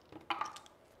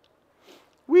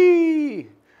 Whee!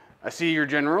 I see your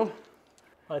general.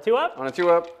 On a 2-up? On a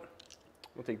 2-up,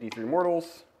 we'll take D3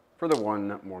 mortals for the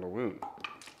 1 mortal wound.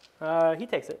 He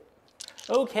takes it.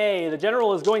 Okay, the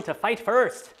general is going to fight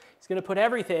first. He's going to put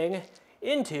everything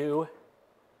into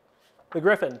the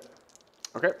Griffin.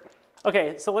 Okay.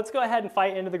 Okay, so let's go ahead and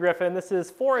fight into the Griffin. This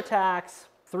is 4 attacks,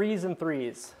 3s and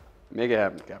 3s. Make it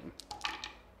happen, Captain.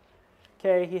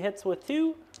 Okay, he hits with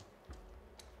 2.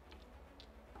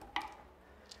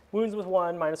 Wounds with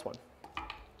 1, -1.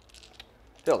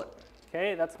 Filled it.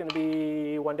 Okay, that's going to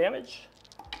be 1 damage.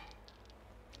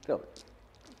 Filled it.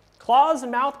 Claws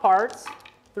and mouth parts,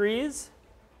 3s.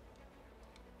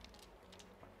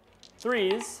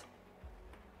 3s.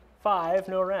 5,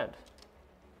 no rend.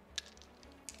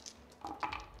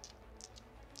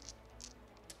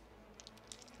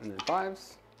 And then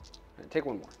 5s. And take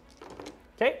 1 more.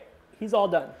 Okay, he's all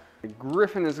done. The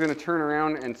Griffin is going to turn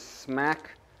around and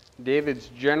smack David's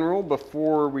general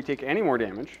before we take any more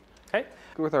damage. Okay.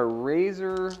 Go with our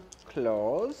Razor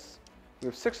Claws. We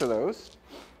have 6 of those.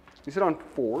 We sit on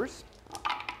 4s.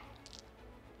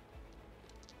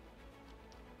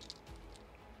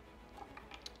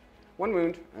 One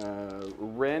wound.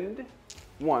 Rend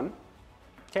 1.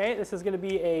 Okay, this is going to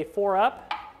be a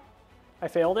 4-up. I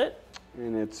failed it.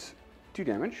 And it's 2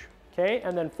 damage. Okay,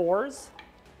 and then 4s.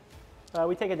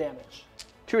 We take a damage.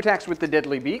 2 attacks with the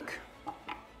Deadly Beak.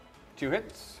 2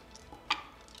 hits.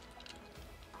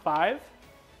 5.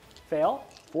 Fail.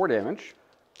 4 damage.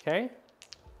 Okay.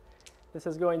 This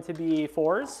is going to be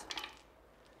 4s.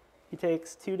 He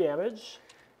takes 2 damage.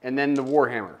 And then the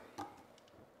Warhammer.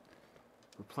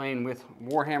 We're playing with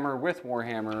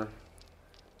Warhammer.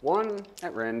 1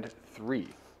 at rend, 3.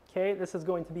 Okay, this is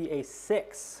going to be a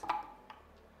 6.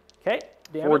 Okay,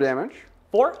 damage. 4 damage.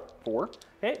 4. 4.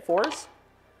 Okay, 4s.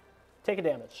 Take a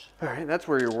damage. All right, that's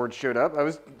where your ward showed up.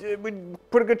 We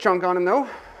put a good chunk on him though.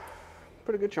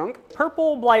 Put a good chunk.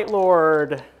 Purple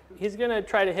Blightlord. He's gonna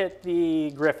try to hit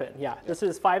the Griffin. Yeah, this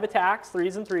is 5 attacks,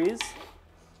 3s and 3s.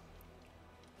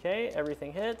 Okay,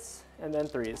 everything hits, and then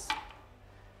 3s.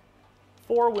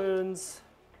 4 wounds,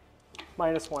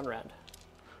 -1 rend.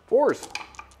 4s.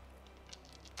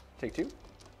 Take 2.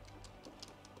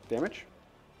 Damage.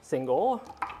 Single.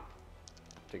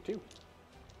 Take 2.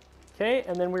 Okay,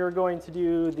 and then we are going to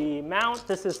do the mount.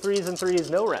 This is 3s and 3s,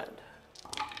 no rend.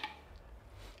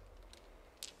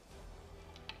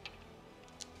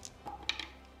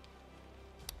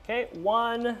 Okay,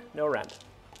 1, no rend.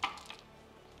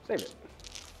 Save it.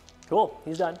 Cool,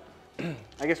 he's done.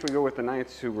 I guess we go with the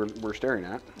knights who we're staring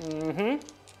at. Mm-hmm.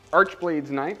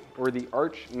 Archblade's Knight, or the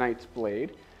Arch Knight's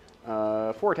Blade.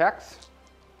 4 attacks.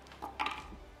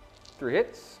 3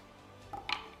 hits.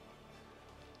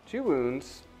 2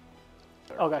 wounds.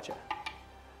 Oh, gotcha.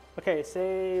 Okay,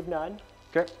 save none.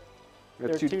 Okay.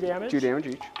 They're 2 damage? 2 damage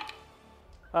each.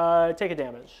 Take a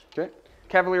damage. Okay.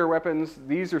 Cavalier weapons,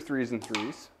 these are 3s and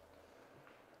 3s.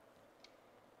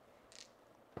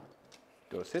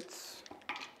 Those hits.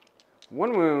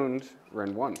 1 wound,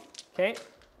 rend 1. Okay,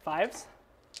 5s.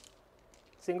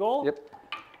 Single.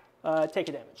 Yep. Take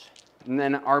a damage. And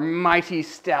then our mighty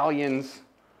stallions.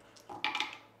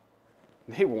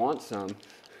 They want some.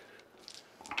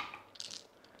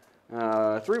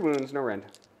 3 wounds, no rend.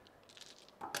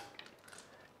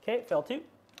 Okay, fell 2.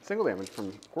 Single damage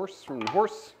from the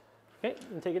horse. Okay,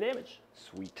 and take a damage.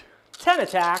 Sweet. 10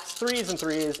 attacks, 3s and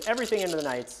 3s, everything into the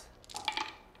knights.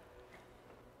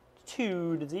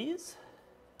 2 disease.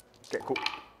 Okay, cool.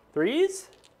 3s.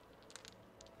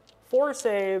 4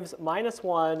 saves,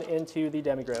 -1 into the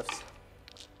demigriffs.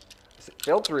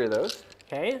 Failed 3 of those.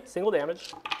 Okay, single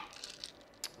damage.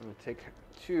 I'm gonna take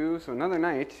 2, so another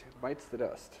knight bites the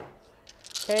dust.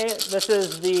 Okay, this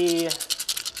is the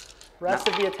rest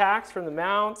of the attacks from the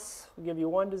mounts. We'll give you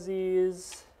 1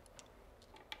 disease.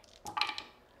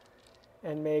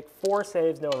 And make 4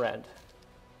 saves, no rend.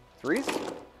 3s?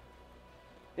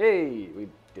 Yay, we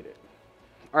did it.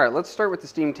 All right, let's start with the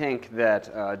steam tank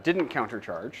that didn't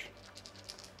countercharge.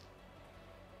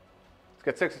 It's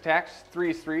got 6 attacks,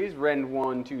 3s, rend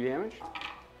 1, 2 damage.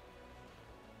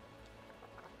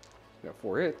 Got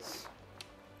 4 hits.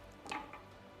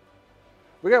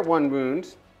 We got 1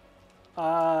 wound.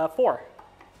 4.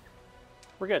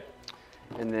 We're good.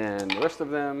 And then the rest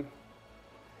of them.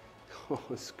 Oh,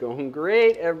 it's going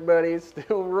great. Everybody's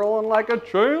still rolling like a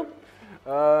champ.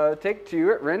 Take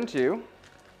 2 at rend 2.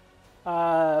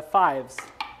 5s.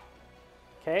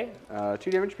 Okay.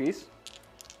 2 damage piece.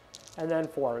 And then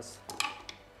 4s.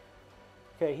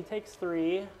 Okay, he takes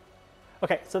 3.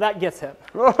 Okay, so that gets him.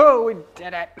 Oh, we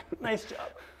did it. Nice job.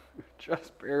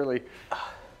 Just barely.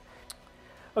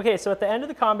 Okay, so at the end of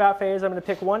the combat phase, I'm going to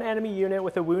pick 1 enemy unit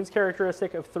with a wounds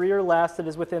characteristic of 3 or less that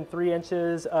is within 3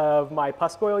 inches of my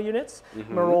Puskoil units. I'm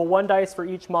going to roll 1 dice for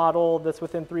each model that's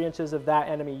within 3 inches of that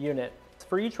enemy unit.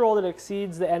 For each roll that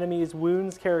exceeds the enemy's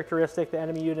wounds characteristic, the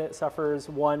enemy unit suffers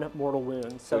 1 mortal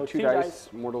wound. So 2 dice,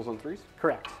 mortals on 3s?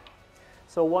 Correct.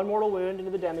 So 1 mortal wound into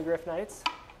the Demigryph Knights.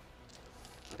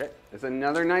 Okay, it's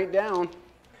another knight down.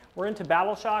 We're into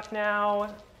Battle Shock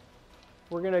now.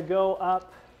 We're going to go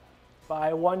up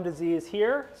by 1 disease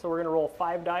here. So we're going to roll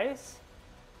 5 dice.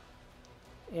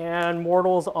 And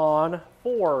mortals on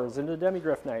 4s into the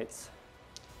Demigryph Knights.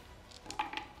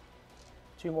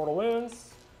 2 mortal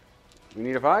wounds. We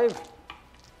need a 5.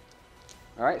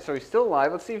 All right, so he's still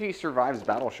alive. Let's see if he survives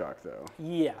Battle Shock, though.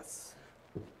 Yes.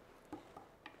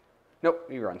 Nope,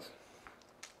 he runs.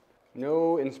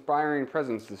 No inspiring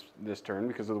presence this turn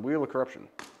because of the Wheel of Corruption.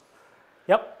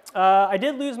 Yep. I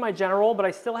did lose my general, but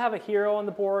I still have a hero on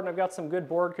the board, and I've got some good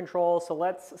board control. So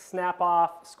let's snap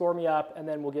off, score me up, and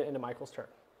then we'll get into Michael's turn.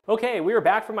 Okay, we are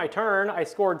back from my turn. I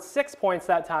scored 6 points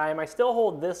that time. I still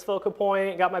hold this focal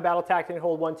point, got my battle tactic and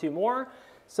hold 1, 2 more.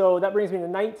 So that brings me to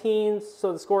 19.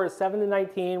 So the score is 7 to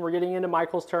 19. We're getting into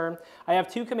Michael's turn. I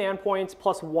have 2 command points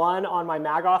plus 1 on my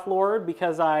Maggoth Lord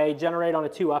because I generate on a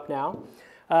 2-up now.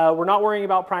 We're not worrying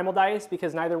about primal dice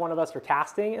because neither one of us are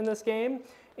casting in this game.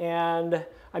 And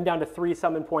I'm down to 3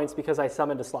 summon points because I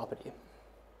summoned a Sloppity.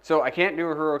 So I can't do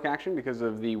a heroic action because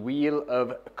of the Wheel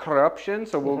of Corruption,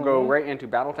 so we'll go right into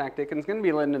Battle Tactic, and it's going to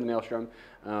be led into the Maelstrom.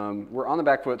 We're on the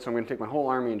back foot, so I'm going to take my whole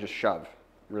army and just shove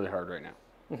really hard right now.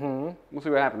 We'll see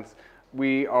what happens.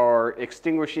 We are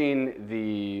extinguishing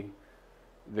the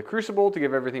Crucible to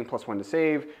give everything +1 to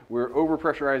save. We're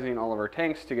overpressurizing all of our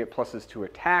tanks to get pluses to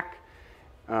attack.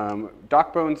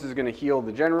 Doc Bones is going to heal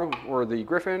the General, or the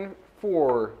Griffin,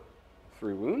 for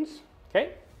 3 wounds.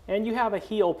 Okay. And you have a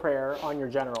heal prayer on your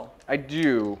general. I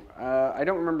do. I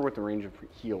don't remember what the range of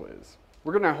heal is.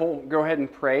 We're going to go ahead and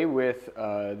pray with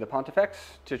the Pontifex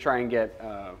to try and get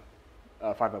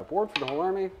 5 on the board for the whole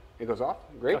army. It goes off.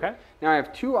 Great. Okay. Now I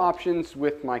have 2 options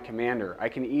with my commander. I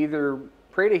can either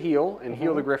pray to heal and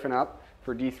heal the Griffin up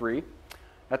for D3.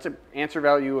 That's an answer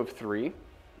value of 3,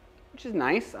 which is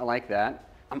nice. I like that.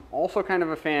 I'm also kind of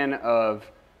a fan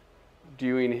of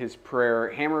doing his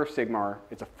prayer, Hammer of Sigmar.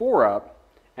 It's a 4-up.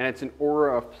 And it's an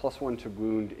aura of +1 to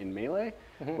wound in melee.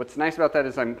 What's nice about that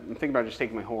is I'm thinking about just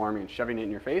taking my whole army and shoving it in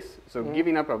your face. So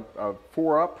giving up a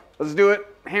 4-up. Let's do it.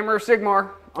 Hammer of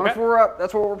Sigmar on 4-up.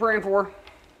 That's what we're praying for.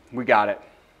 We got it.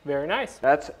 Very nice.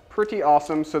 That's pretty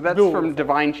awesome. So that's from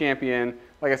Divine Champion.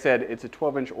 Like I said, it's a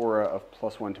 12-inch aura of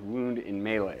 +1 to wound in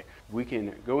melee. We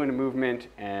can go into movement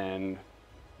and,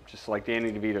 just like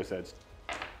Danny DeVito said,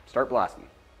 start blasting.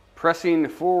 Pressing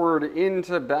forward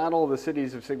into battle, the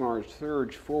cities of Sigmar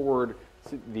surge forward.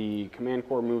 The Command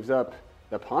Corps moves up.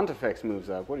 The Pontifex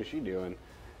moves up. What is she doing?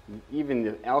 Even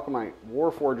the Alchemite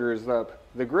Warforger is up.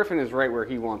 The Griffin is right where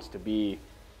he wants to be.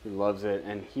 He loves it.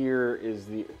 And here is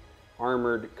the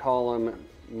armored column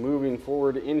moving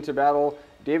forward into battle.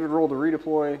 David rolled a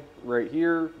redeploy right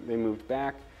here. They moved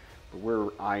back, but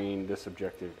we're eyeing this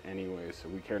objective anyway, so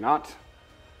we care not.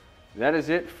 That is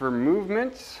it for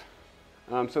movement.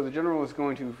 So the General is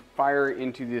going to fire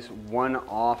into this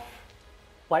one-off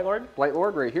Blight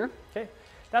Lord right here. Okay,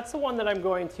 that's the one that I'm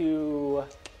going to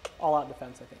all-out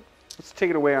defense, I think. Let's take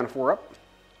it away on a 4-up.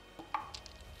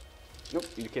 Nope,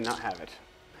 you cannot have it.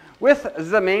 With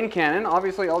the main cannon,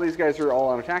 obviously all these guys are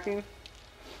all-out attacking.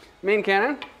 Main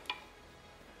cannon,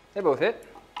 they both hit.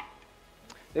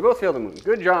 They both fail the wound.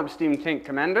 Good job, Steam Tank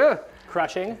Commander.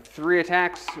 Crushing. 3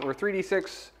 attacks, or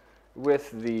 3d6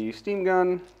 with the Steam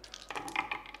Gun.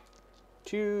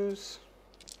 2s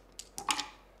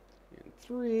and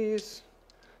 3s.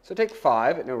 So take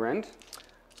 5 at no rend.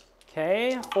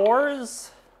 Okay, 4s.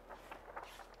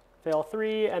 Fail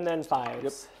 3, and then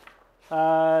 5s.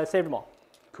 Yep. Saved them all.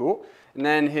 Cool. And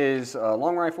then his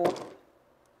long rifle.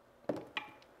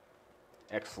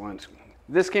 Excellent.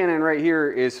 This cannon right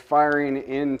here is firing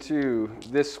into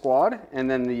this squad, and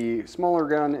then the smaller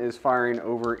gun is firing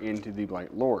over into the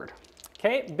Blight Lord.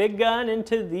 Okay, big gun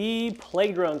into the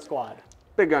Plague Drone squad.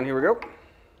 Big gun, here we go.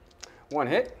 1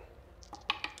 hit.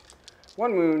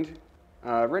 1 wound.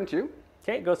 Rend 2.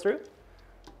 Okay, it goes through.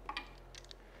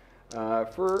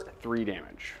 For 3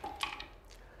 damage.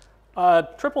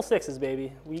 Triple 6s,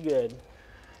 baby. We good.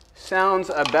 Sounds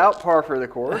about par for the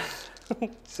course.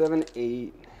 7,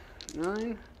 8,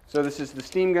 9. So this is the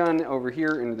steam gun over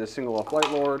here into the single off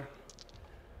Blight Lord.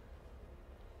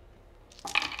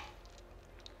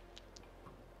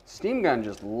 Steam gun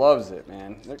just loves it,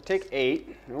 man. Take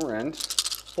 8, no rend.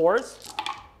 4s.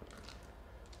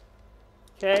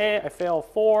 Okay, I fail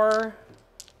 4.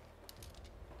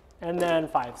 And then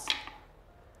 5s.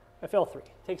 I fail 3.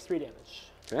 Takes 3 damage.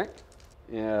 Okay.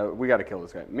 Yeah, we got to kill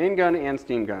this guy. Main gun and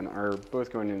steam gun are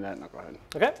both going into that knucklehead.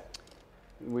 Okay.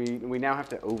 We now have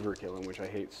to overkill him, which I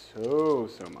hate so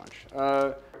much.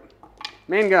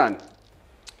 Main gun.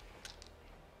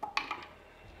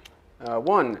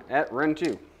 1 at Ren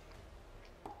 2.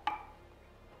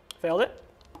 Failed it.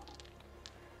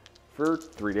 For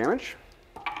 3 damage.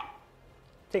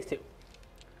 Takes 2.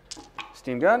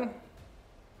 Steam gun.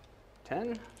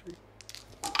 10. 3.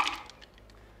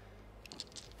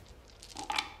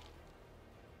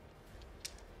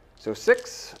 So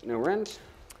 6, no rent.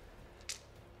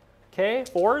 Okay,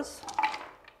 4s.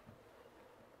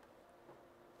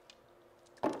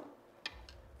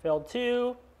 Failed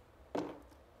 2.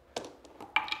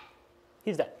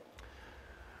 He's dead.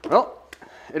 Well,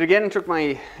 it again took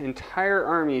my entire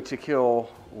army to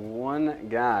kill one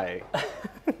guy.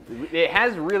 It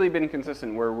has really been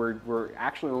consistent where we're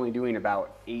actually only doing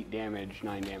about 8 damage,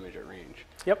 9 damage at range.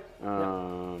 Yep.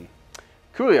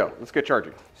 Coolio, let's get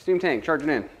charging. Steam tank, charging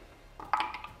in.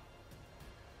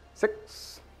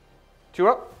 6, 2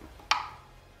 up,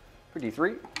 for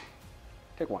D3,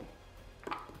 take 1.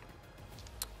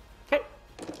 Okay.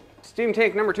 Steam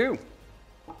tank number 2,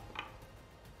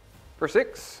 for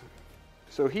 6.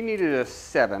 So he needed a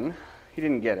 7, he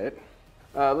didn't get it.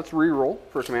 Let's re-roll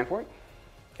for a command point.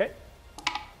 Okay.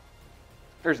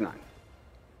 There's 9.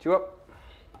 2 up,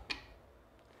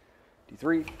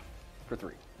 D3, for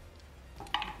 3.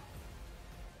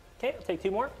 Okay, I'll take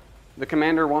 2 more. The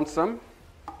commander wants some.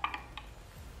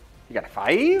 You got a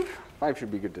 5? 5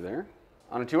 should be good to there.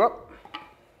 On a 2 up.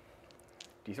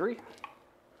 D3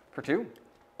 for 2.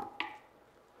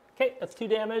 Okay, that's 2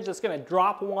 damage. That's going to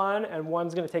drop 1, and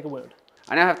 1's going to take a wound.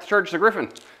 I now have to charge the Griffin.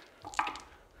 All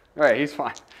right, he's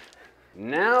fine.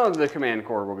 Now the command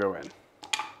core will go in.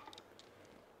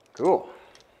 Cool.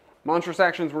 Monstrous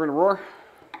actions, we're going to roar.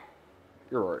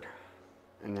 You're roared.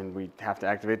 And then we have to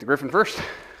activate the Griffin first.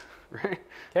 Right?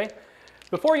 Okay.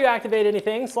 Before you activate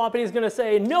anything, Sloppy's going to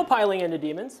say no piling into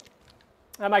demons.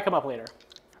 That might come up later.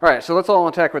 All right, so let's all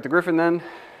attack with the Griffin then.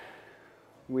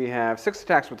 We have 6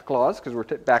 attacks with the claws because we're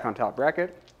back on top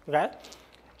bracket. Okay.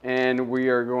 And we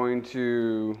are going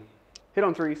to hit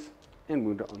on 3s and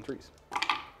wound on 3s.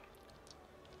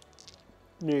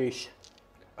 Niche.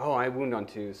 Oh, I wound on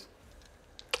 2s.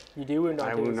 You do wound on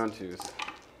 2s. I wound on 2s.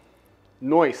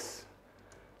 Nice.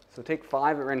 So take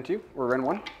 5 at Ren 2 or Ren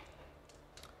 1.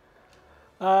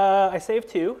 I save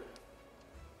 2.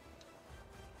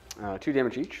 2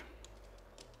 damage each.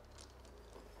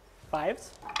 5s.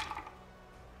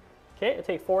 Okay, I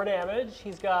take 4 damage.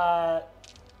 He's got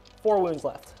 4 wounds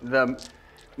left. The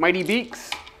mighty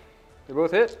beaks. They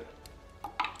both hit.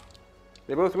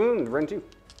 They both wound. Ren 2.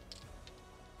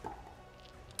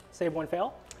 Save 1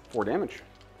 fail. 4 damage.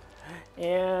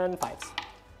 And 5s.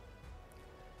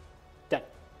 Dead.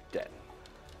 Dead.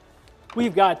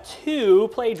 We've got 2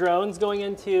 play drones going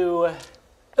into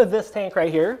this tank right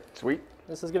here. Sweet.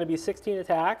 This is going to be 16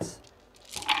 attacks.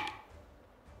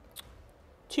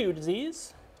 2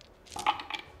 disease.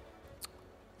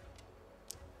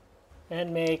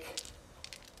 And make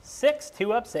 6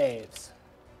 2-up saves.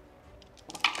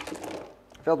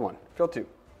 Failed 1. Failed 2.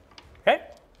 Okay.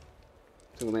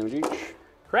 Single damage each.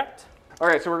 Correct. All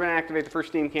right, so we're going to activate the first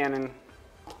steam cannon.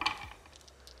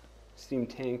 Steam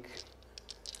tank.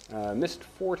 Missed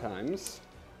 4 times.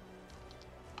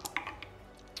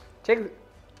 Take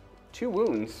 2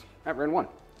 wounds at Ren 1.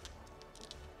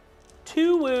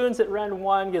 2 wounds at Ren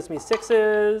 1 gives me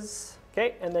 6s.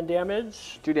 Okay, and then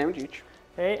damage. 2 damage each.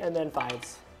 Okay, and then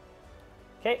 5s.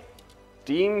 Okay.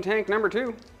 Steam tank number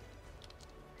 2.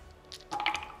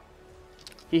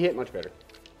 He hit much better.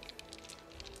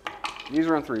 These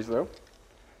are on 3s though.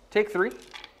 Take 3.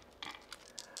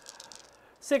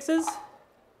 6s.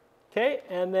 Okay,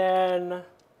 and then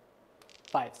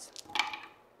 5s.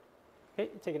 Okay,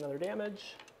 take another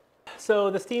damage.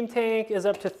 So the steam tank is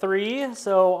up to 3.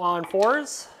 So on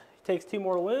 4s, he takes 2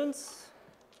 more wounds.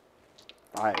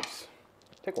 5s.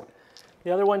 Take 1.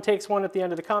 The other one takes 1 at the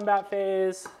end of the combat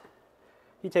phase.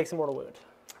 He takes a mortal wound.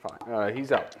 Fine.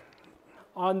 He's out.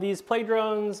 On these plague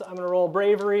drones, I'm going to roll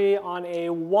bravery. On a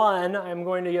 1, I'm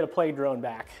going to get a plague drone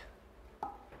back.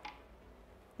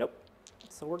 Nope.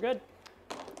 So we're good.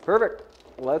 Perfect.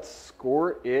 Let's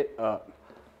score it up.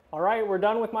 All right, we're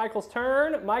done with Michael's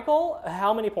turn. Michael,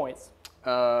 how many points?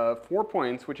 4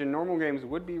 points, which in normal games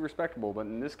would be respectable, but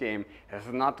in this game, it's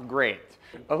not great.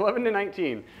 11 to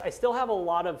 19. I still have a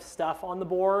lot of stuff on the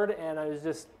board, and I was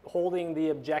just holding the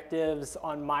objectives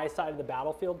on my side of the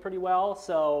battlefield pretty well,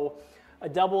 so a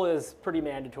double is pretty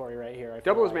mandatory right here.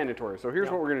 Double is mandatory, so here's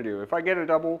what we're going to do. If I get a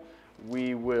double,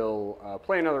 we will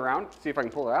play another round, see if I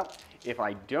can pull it out. If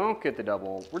I don't get the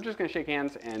double, we're just going to shake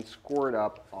hands and score it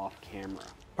up off camera.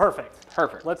 Perfect.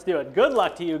 Perfect. Let's do it. Good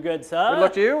luck to you, good sir. Good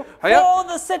luck to you. For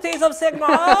the cities of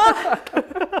Sigmar.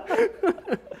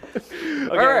 Okay.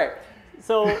 All right.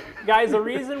 So, guys, the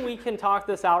reason we can talk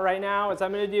this out right now is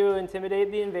I'm going to do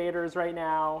Intimidate the Invaders right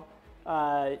now.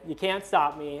 You can't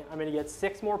stop me. I'm going to get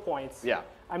 6 more points. Yeah.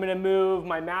 I'm going to move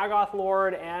my Maggoth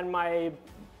Lord and my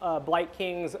Blight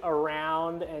Kings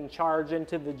around and charge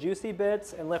into the juicy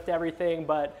bits and lift everything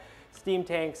but Steam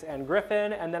Tanks and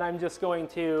Griffin. And then I'm just going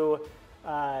to,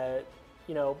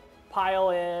 you know,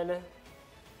 pile in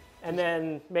and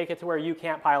then make it to where you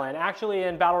can't pile in. Actually,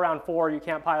 in Battle Round 4, you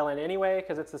can't pile in anyway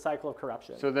because it's the cycle of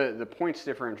corruption. So the points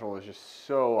differential is just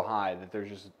so high that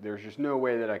there's just no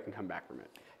way that I can come back from it.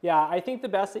 Yeah, I think the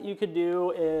best that you could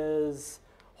do is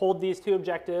hold these 2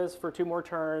 objectives for 2 more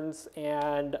turns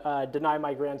and deny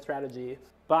my grand strategy.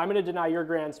 But I'm going to deny your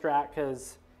grand strat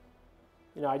because,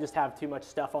 you know, I just have too much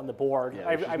stuff on the board.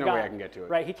 Yeah, there's no way I can get to it.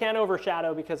 Right, he can't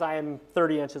overshadow because I am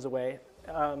 30 inches away.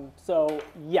 So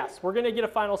yes, we're going to get a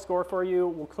final score for you.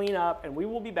 We'll clean up and we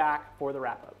will be back for the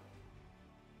wrap up.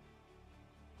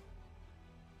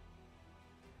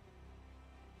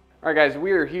 All right, guys,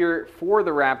 we are here for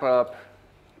the wrap up.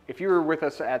 If you were with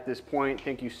us at this point,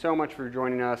 thank you so much for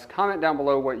joining us. Comment down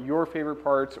below what your favorite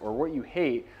parts or what you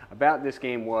hate about this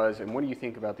game was, and what do you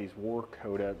think about these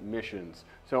Warcoda missions.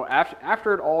 So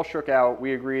after it all shook out,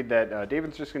 we agreed that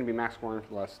David's just going to be max scoring for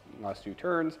the last 2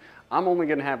 turns. I'm only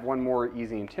going to have 1 more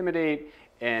easy Intimidate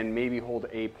and maybe hold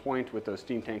a point with those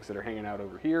Steam Tanks that are hanging out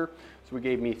over here. So we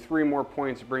gave me 3 more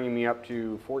points, bringing me up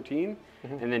to 14.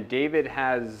 And then David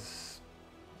has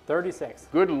 36.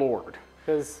 Good Lord.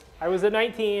 Because I was at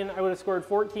 19, I would have scored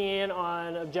 14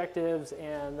 on objectives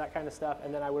and that kind of stuff,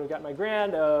 and then I would have got my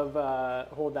grand of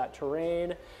hold that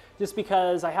terrain. Just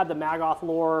because I had the Maggoth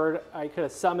Lord, I could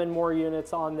have summoned more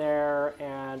units on there,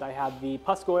 and I had the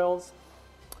Pusgoyles.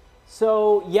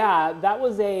 So yeah, that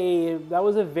was a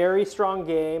very strong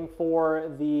game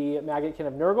for the Maggotkin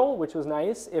of Nurgle, which was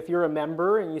nice. If you're a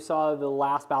member and you saw the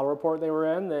last battle report they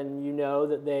were in, then you know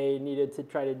that they needed to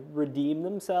try to redeem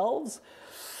themselves.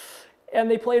 And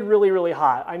they played really, really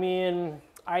hot. I mean,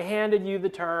 I handed you the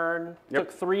turn, took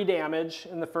 3 damage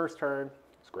in the first turn.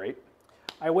 It's great.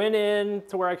 I went in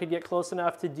to where I could get close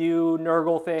enough to do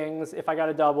Nurgle things. If I got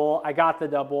a double, I got the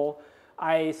double.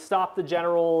 I stopped the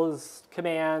general's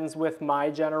commands with my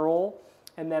general,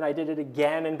 and then I did it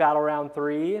again in Battle Round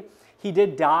 3. He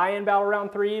did die in Battle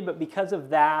Round 3, but because of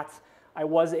that, I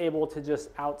was able to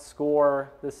just outscore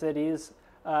the cities.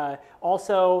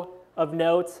 Also, of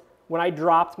note, when I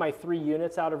dropped my 3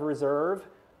 units out of reserve,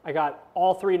 I got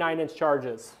all 3 9-inch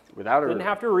charges. Didn't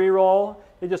have to reroll.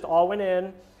 They just all went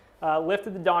in.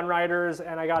 Lifted the Dawn Riders,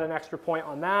 and I got an extra point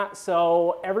on that.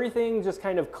 So everything just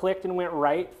kind of clicked and went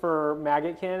right for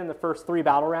Maggotkin in the first 3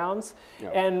 battle rounds.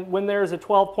 Yep. And when there's a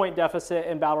 12-point deficit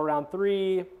in Battle Round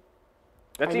 3,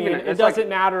 it doesn't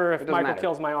matter if Michael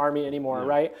kills my army anymore,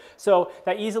 right? So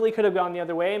that easily could have gone the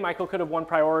other way. Michael could have won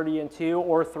priority in 2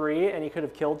 or 3, and he could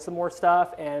have killed some more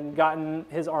stuff and gotten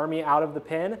his army out of the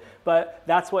pin. But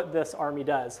that's what this army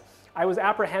does. I was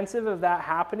apprehensive of that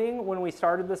happening when we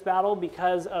started this battle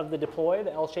because of the deploy.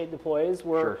 The L-shaped deploys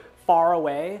were far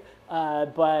away.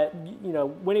 But you know,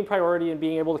 winning priority and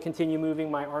being able to continue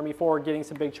moving my army forward, getting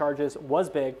some big charges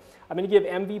was big. I'm going to give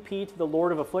MVP to the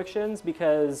Lord of Afflictions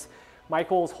because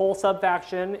Michael's whole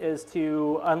sub-faction is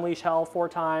to unleash hell 4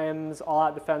 times,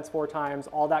 all-out defense 4 times,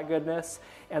 all that goodness.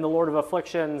 And the Lord of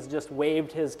Afflictions just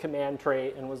waved his command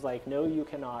trait and was like, no, you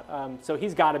cannot. So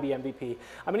he's got to be MVP.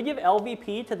 I'm going to give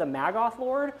LVP to the Maggoth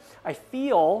Lord. I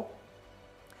feel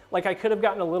like I could have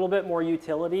gotten a little bit more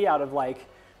utility out of like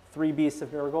 3 Beasts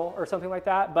of Nurgle or something like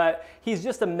that, but he's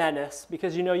just a menace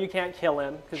because you know you can't kill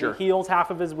him because he heals half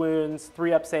of his wounds,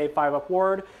 3-up save, 5-up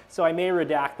ward, so I may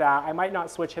redact that. I might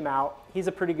not switch him out. He's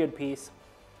a pretty good piece.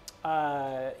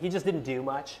 He just didn't do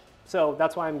much, so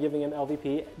that's why I'm giving him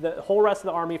LVP. The whole rest of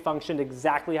the army functioned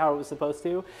exactly how it was supposed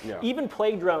to. Yeah. Even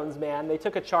Plague Drones, man, they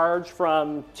took a charge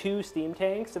from 2 Steam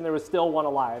Tanks and there was still 1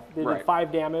 alive. They did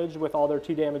 5 damage with all their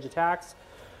 2 damage attacks.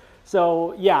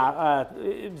 So yeah,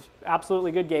 it's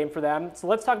absolutely good game for them. So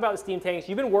let's talk about the Steam Tanks.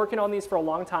 You've been working on these for a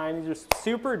long time. These are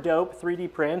super dope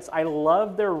 3D prints. I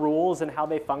love their rules and how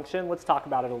they function. Let's talk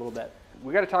about it a little bit.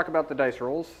 We got to talk about the dice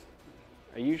rolls.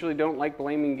 I usually don't like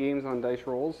blaming games on dice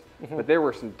rolls, but there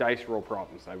were some dice roll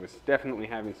problems. I was definitely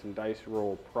having some dice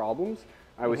roll problems.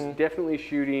 I was definitely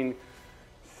shooting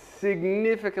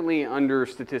significantly under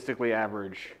statistically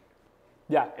average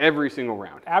Yeah. Every single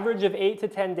round. Average of 8 to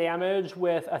 10 damage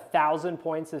with 1,000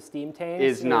 points of steam tanks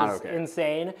is not okay.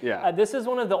 Insane. Yeah. This is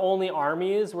one of the only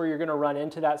armies where you're going to run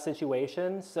into that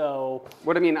situation. So.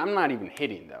 What I mean, I'm not even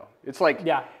hitting though. It's like,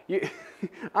 yeah.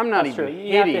 I'm not That's even true. hitting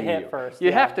You have to hit first.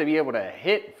 You have to be able to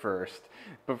hit first,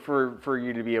 but for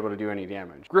you to be able to do any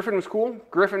damage. Griffin was cool.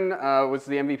 Griffin was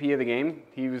the MVP of the game.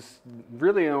 He was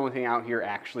really the only thing out here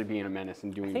actually being a menace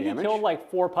and doing damage. He killed like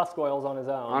 4 Puscoils on his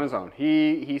own. On his own.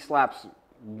 He slaps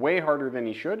way harder than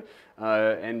he should,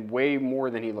 and way more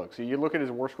than he looks. So you look at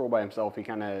his war scroll by himself,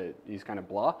 he's kind of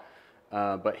blah.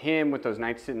 But him with those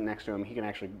knights sitting next to him, he can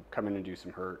actually come in and do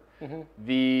some hurt.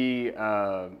 The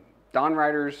Dawn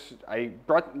Riders, I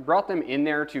brought them in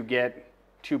there to get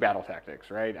 2 battle tactics,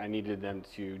 right? I needed them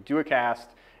to do a cast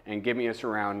and give me a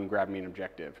surround and grab me an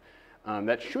objective.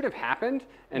 That should have happened,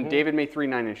 and David made 3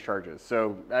 9-inch charges.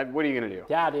 So what are you gonna do?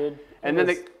 Yeah, dude. And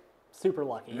then super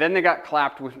lucky. Then they got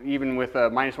clapped with with a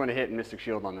 -1 to hit and Mystic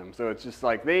Shield on them. So it's just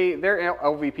like they're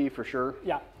LVP for sure.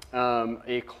 Yeah.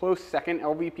 A close second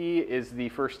LVP is the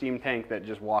first steam tank that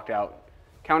just walked out,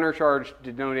 countercharged,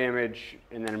 did no damage,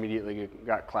 and then immediately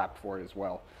got clapped for it as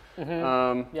well.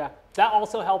 Yeah, that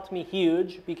also helped me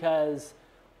huge because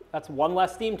that's 1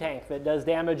 less steam tank that does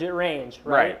damage at range,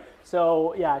 right?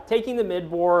 So yeah, taking the mid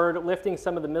board, lifting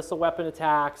some of the missile weapon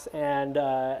attacks, and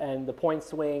the point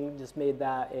swing just made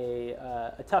that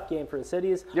a tough game for the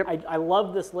cities. Yep. I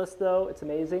love this list though; it's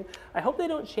amazing. I hope they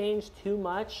don't change too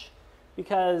much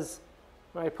because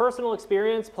my personal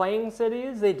experience playing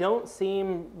cities, they don't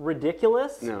seem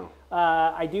ridiculous. No.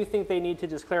 I do think they need to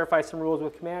just clarify some rules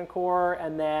with Command Core,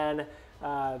 and then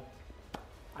I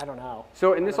don't know.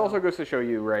 So, and this also goes to show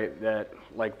you, right, that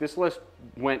like this list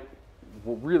went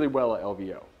really well at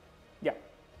LVO. Yeah.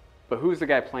 But who's the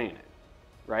guy playing it,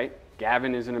 right?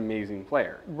 Gavin is an amazing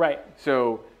player. Right.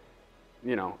 So,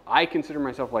 you know, I consider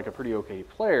myself like a pretty okay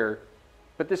player,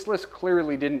 but this list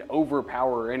clearly didn't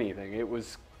overpower anything. It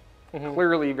was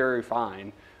clearly very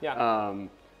fine. Yeah.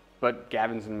 But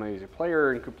Gavin's an amazing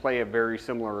player and could play a very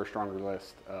similar or stronger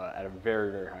list at a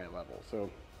very, very high level. So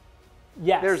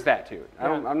yes. There's that too.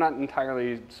 Yeah. I'm not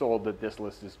entirely sold that this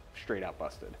list is straight out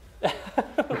busted.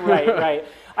 Right.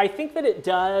 I think that it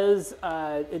does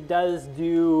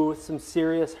do some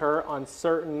serious hurt on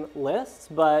certain lists,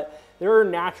 but there are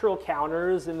natural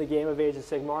counters in the game of Age of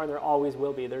Sigmar, and there always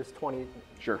will be. There's 20,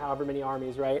 however many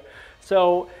armies, right?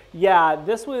 So yeah,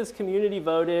 this was community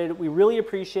voted. We really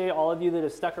appreciate all of you that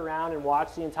have stuck around and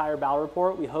watched the entire battle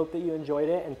report. We hope that you enjoyed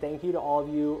it, and thank you to all of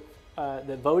you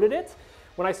that voted it.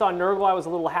 When I saw Nurgle, I was a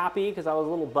little happy because I was a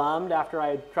little bummed after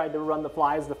I tried to run the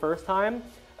flies the first time.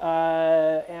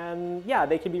 And yeah,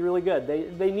 they can be really good.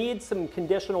 They need some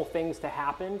conditional things to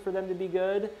happen for them to be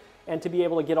good and to be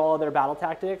able to get all of their battle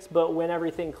tactics. But when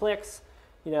everything clicks,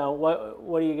 you know,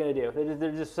 what are you going to do?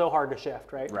 They're just so hard to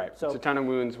shift, right? Right. So it's a ton of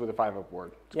wounds with a 5-up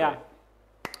board. It's yeah.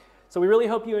 Great. So we really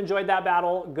hope you enjoyed that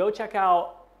battle. Go check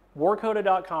out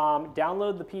Warcoda.com,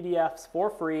 download the PDFs for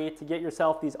free to get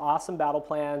yourself these awesome battle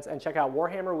plans, and check out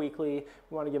Warhammer Weekly.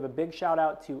 We want to give a big shout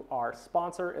out to our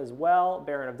sponsor as well,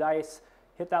 Baron of Dice.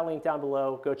 Hit that link down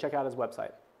below. Go check out his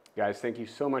website. Guys, thank you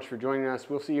so much for joining us.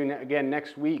 We'll see you again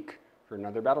next week for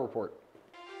another battle report.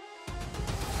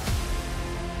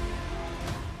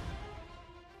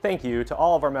 Thank you to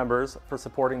all of our members for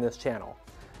supporting this channel,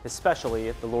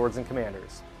 especially the Lords and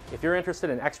Commanders. If you're interested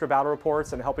in extra battle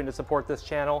reports and helping to support this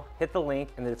channel, hit the link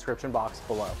in the description box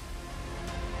below.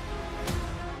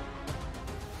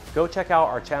 Go check out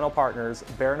our channel partners,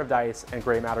 Baron of Dice and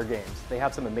Grey Matter Games. They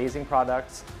have some amazing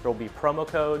products. There will be promo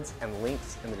codes and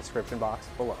links in the description box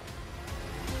below.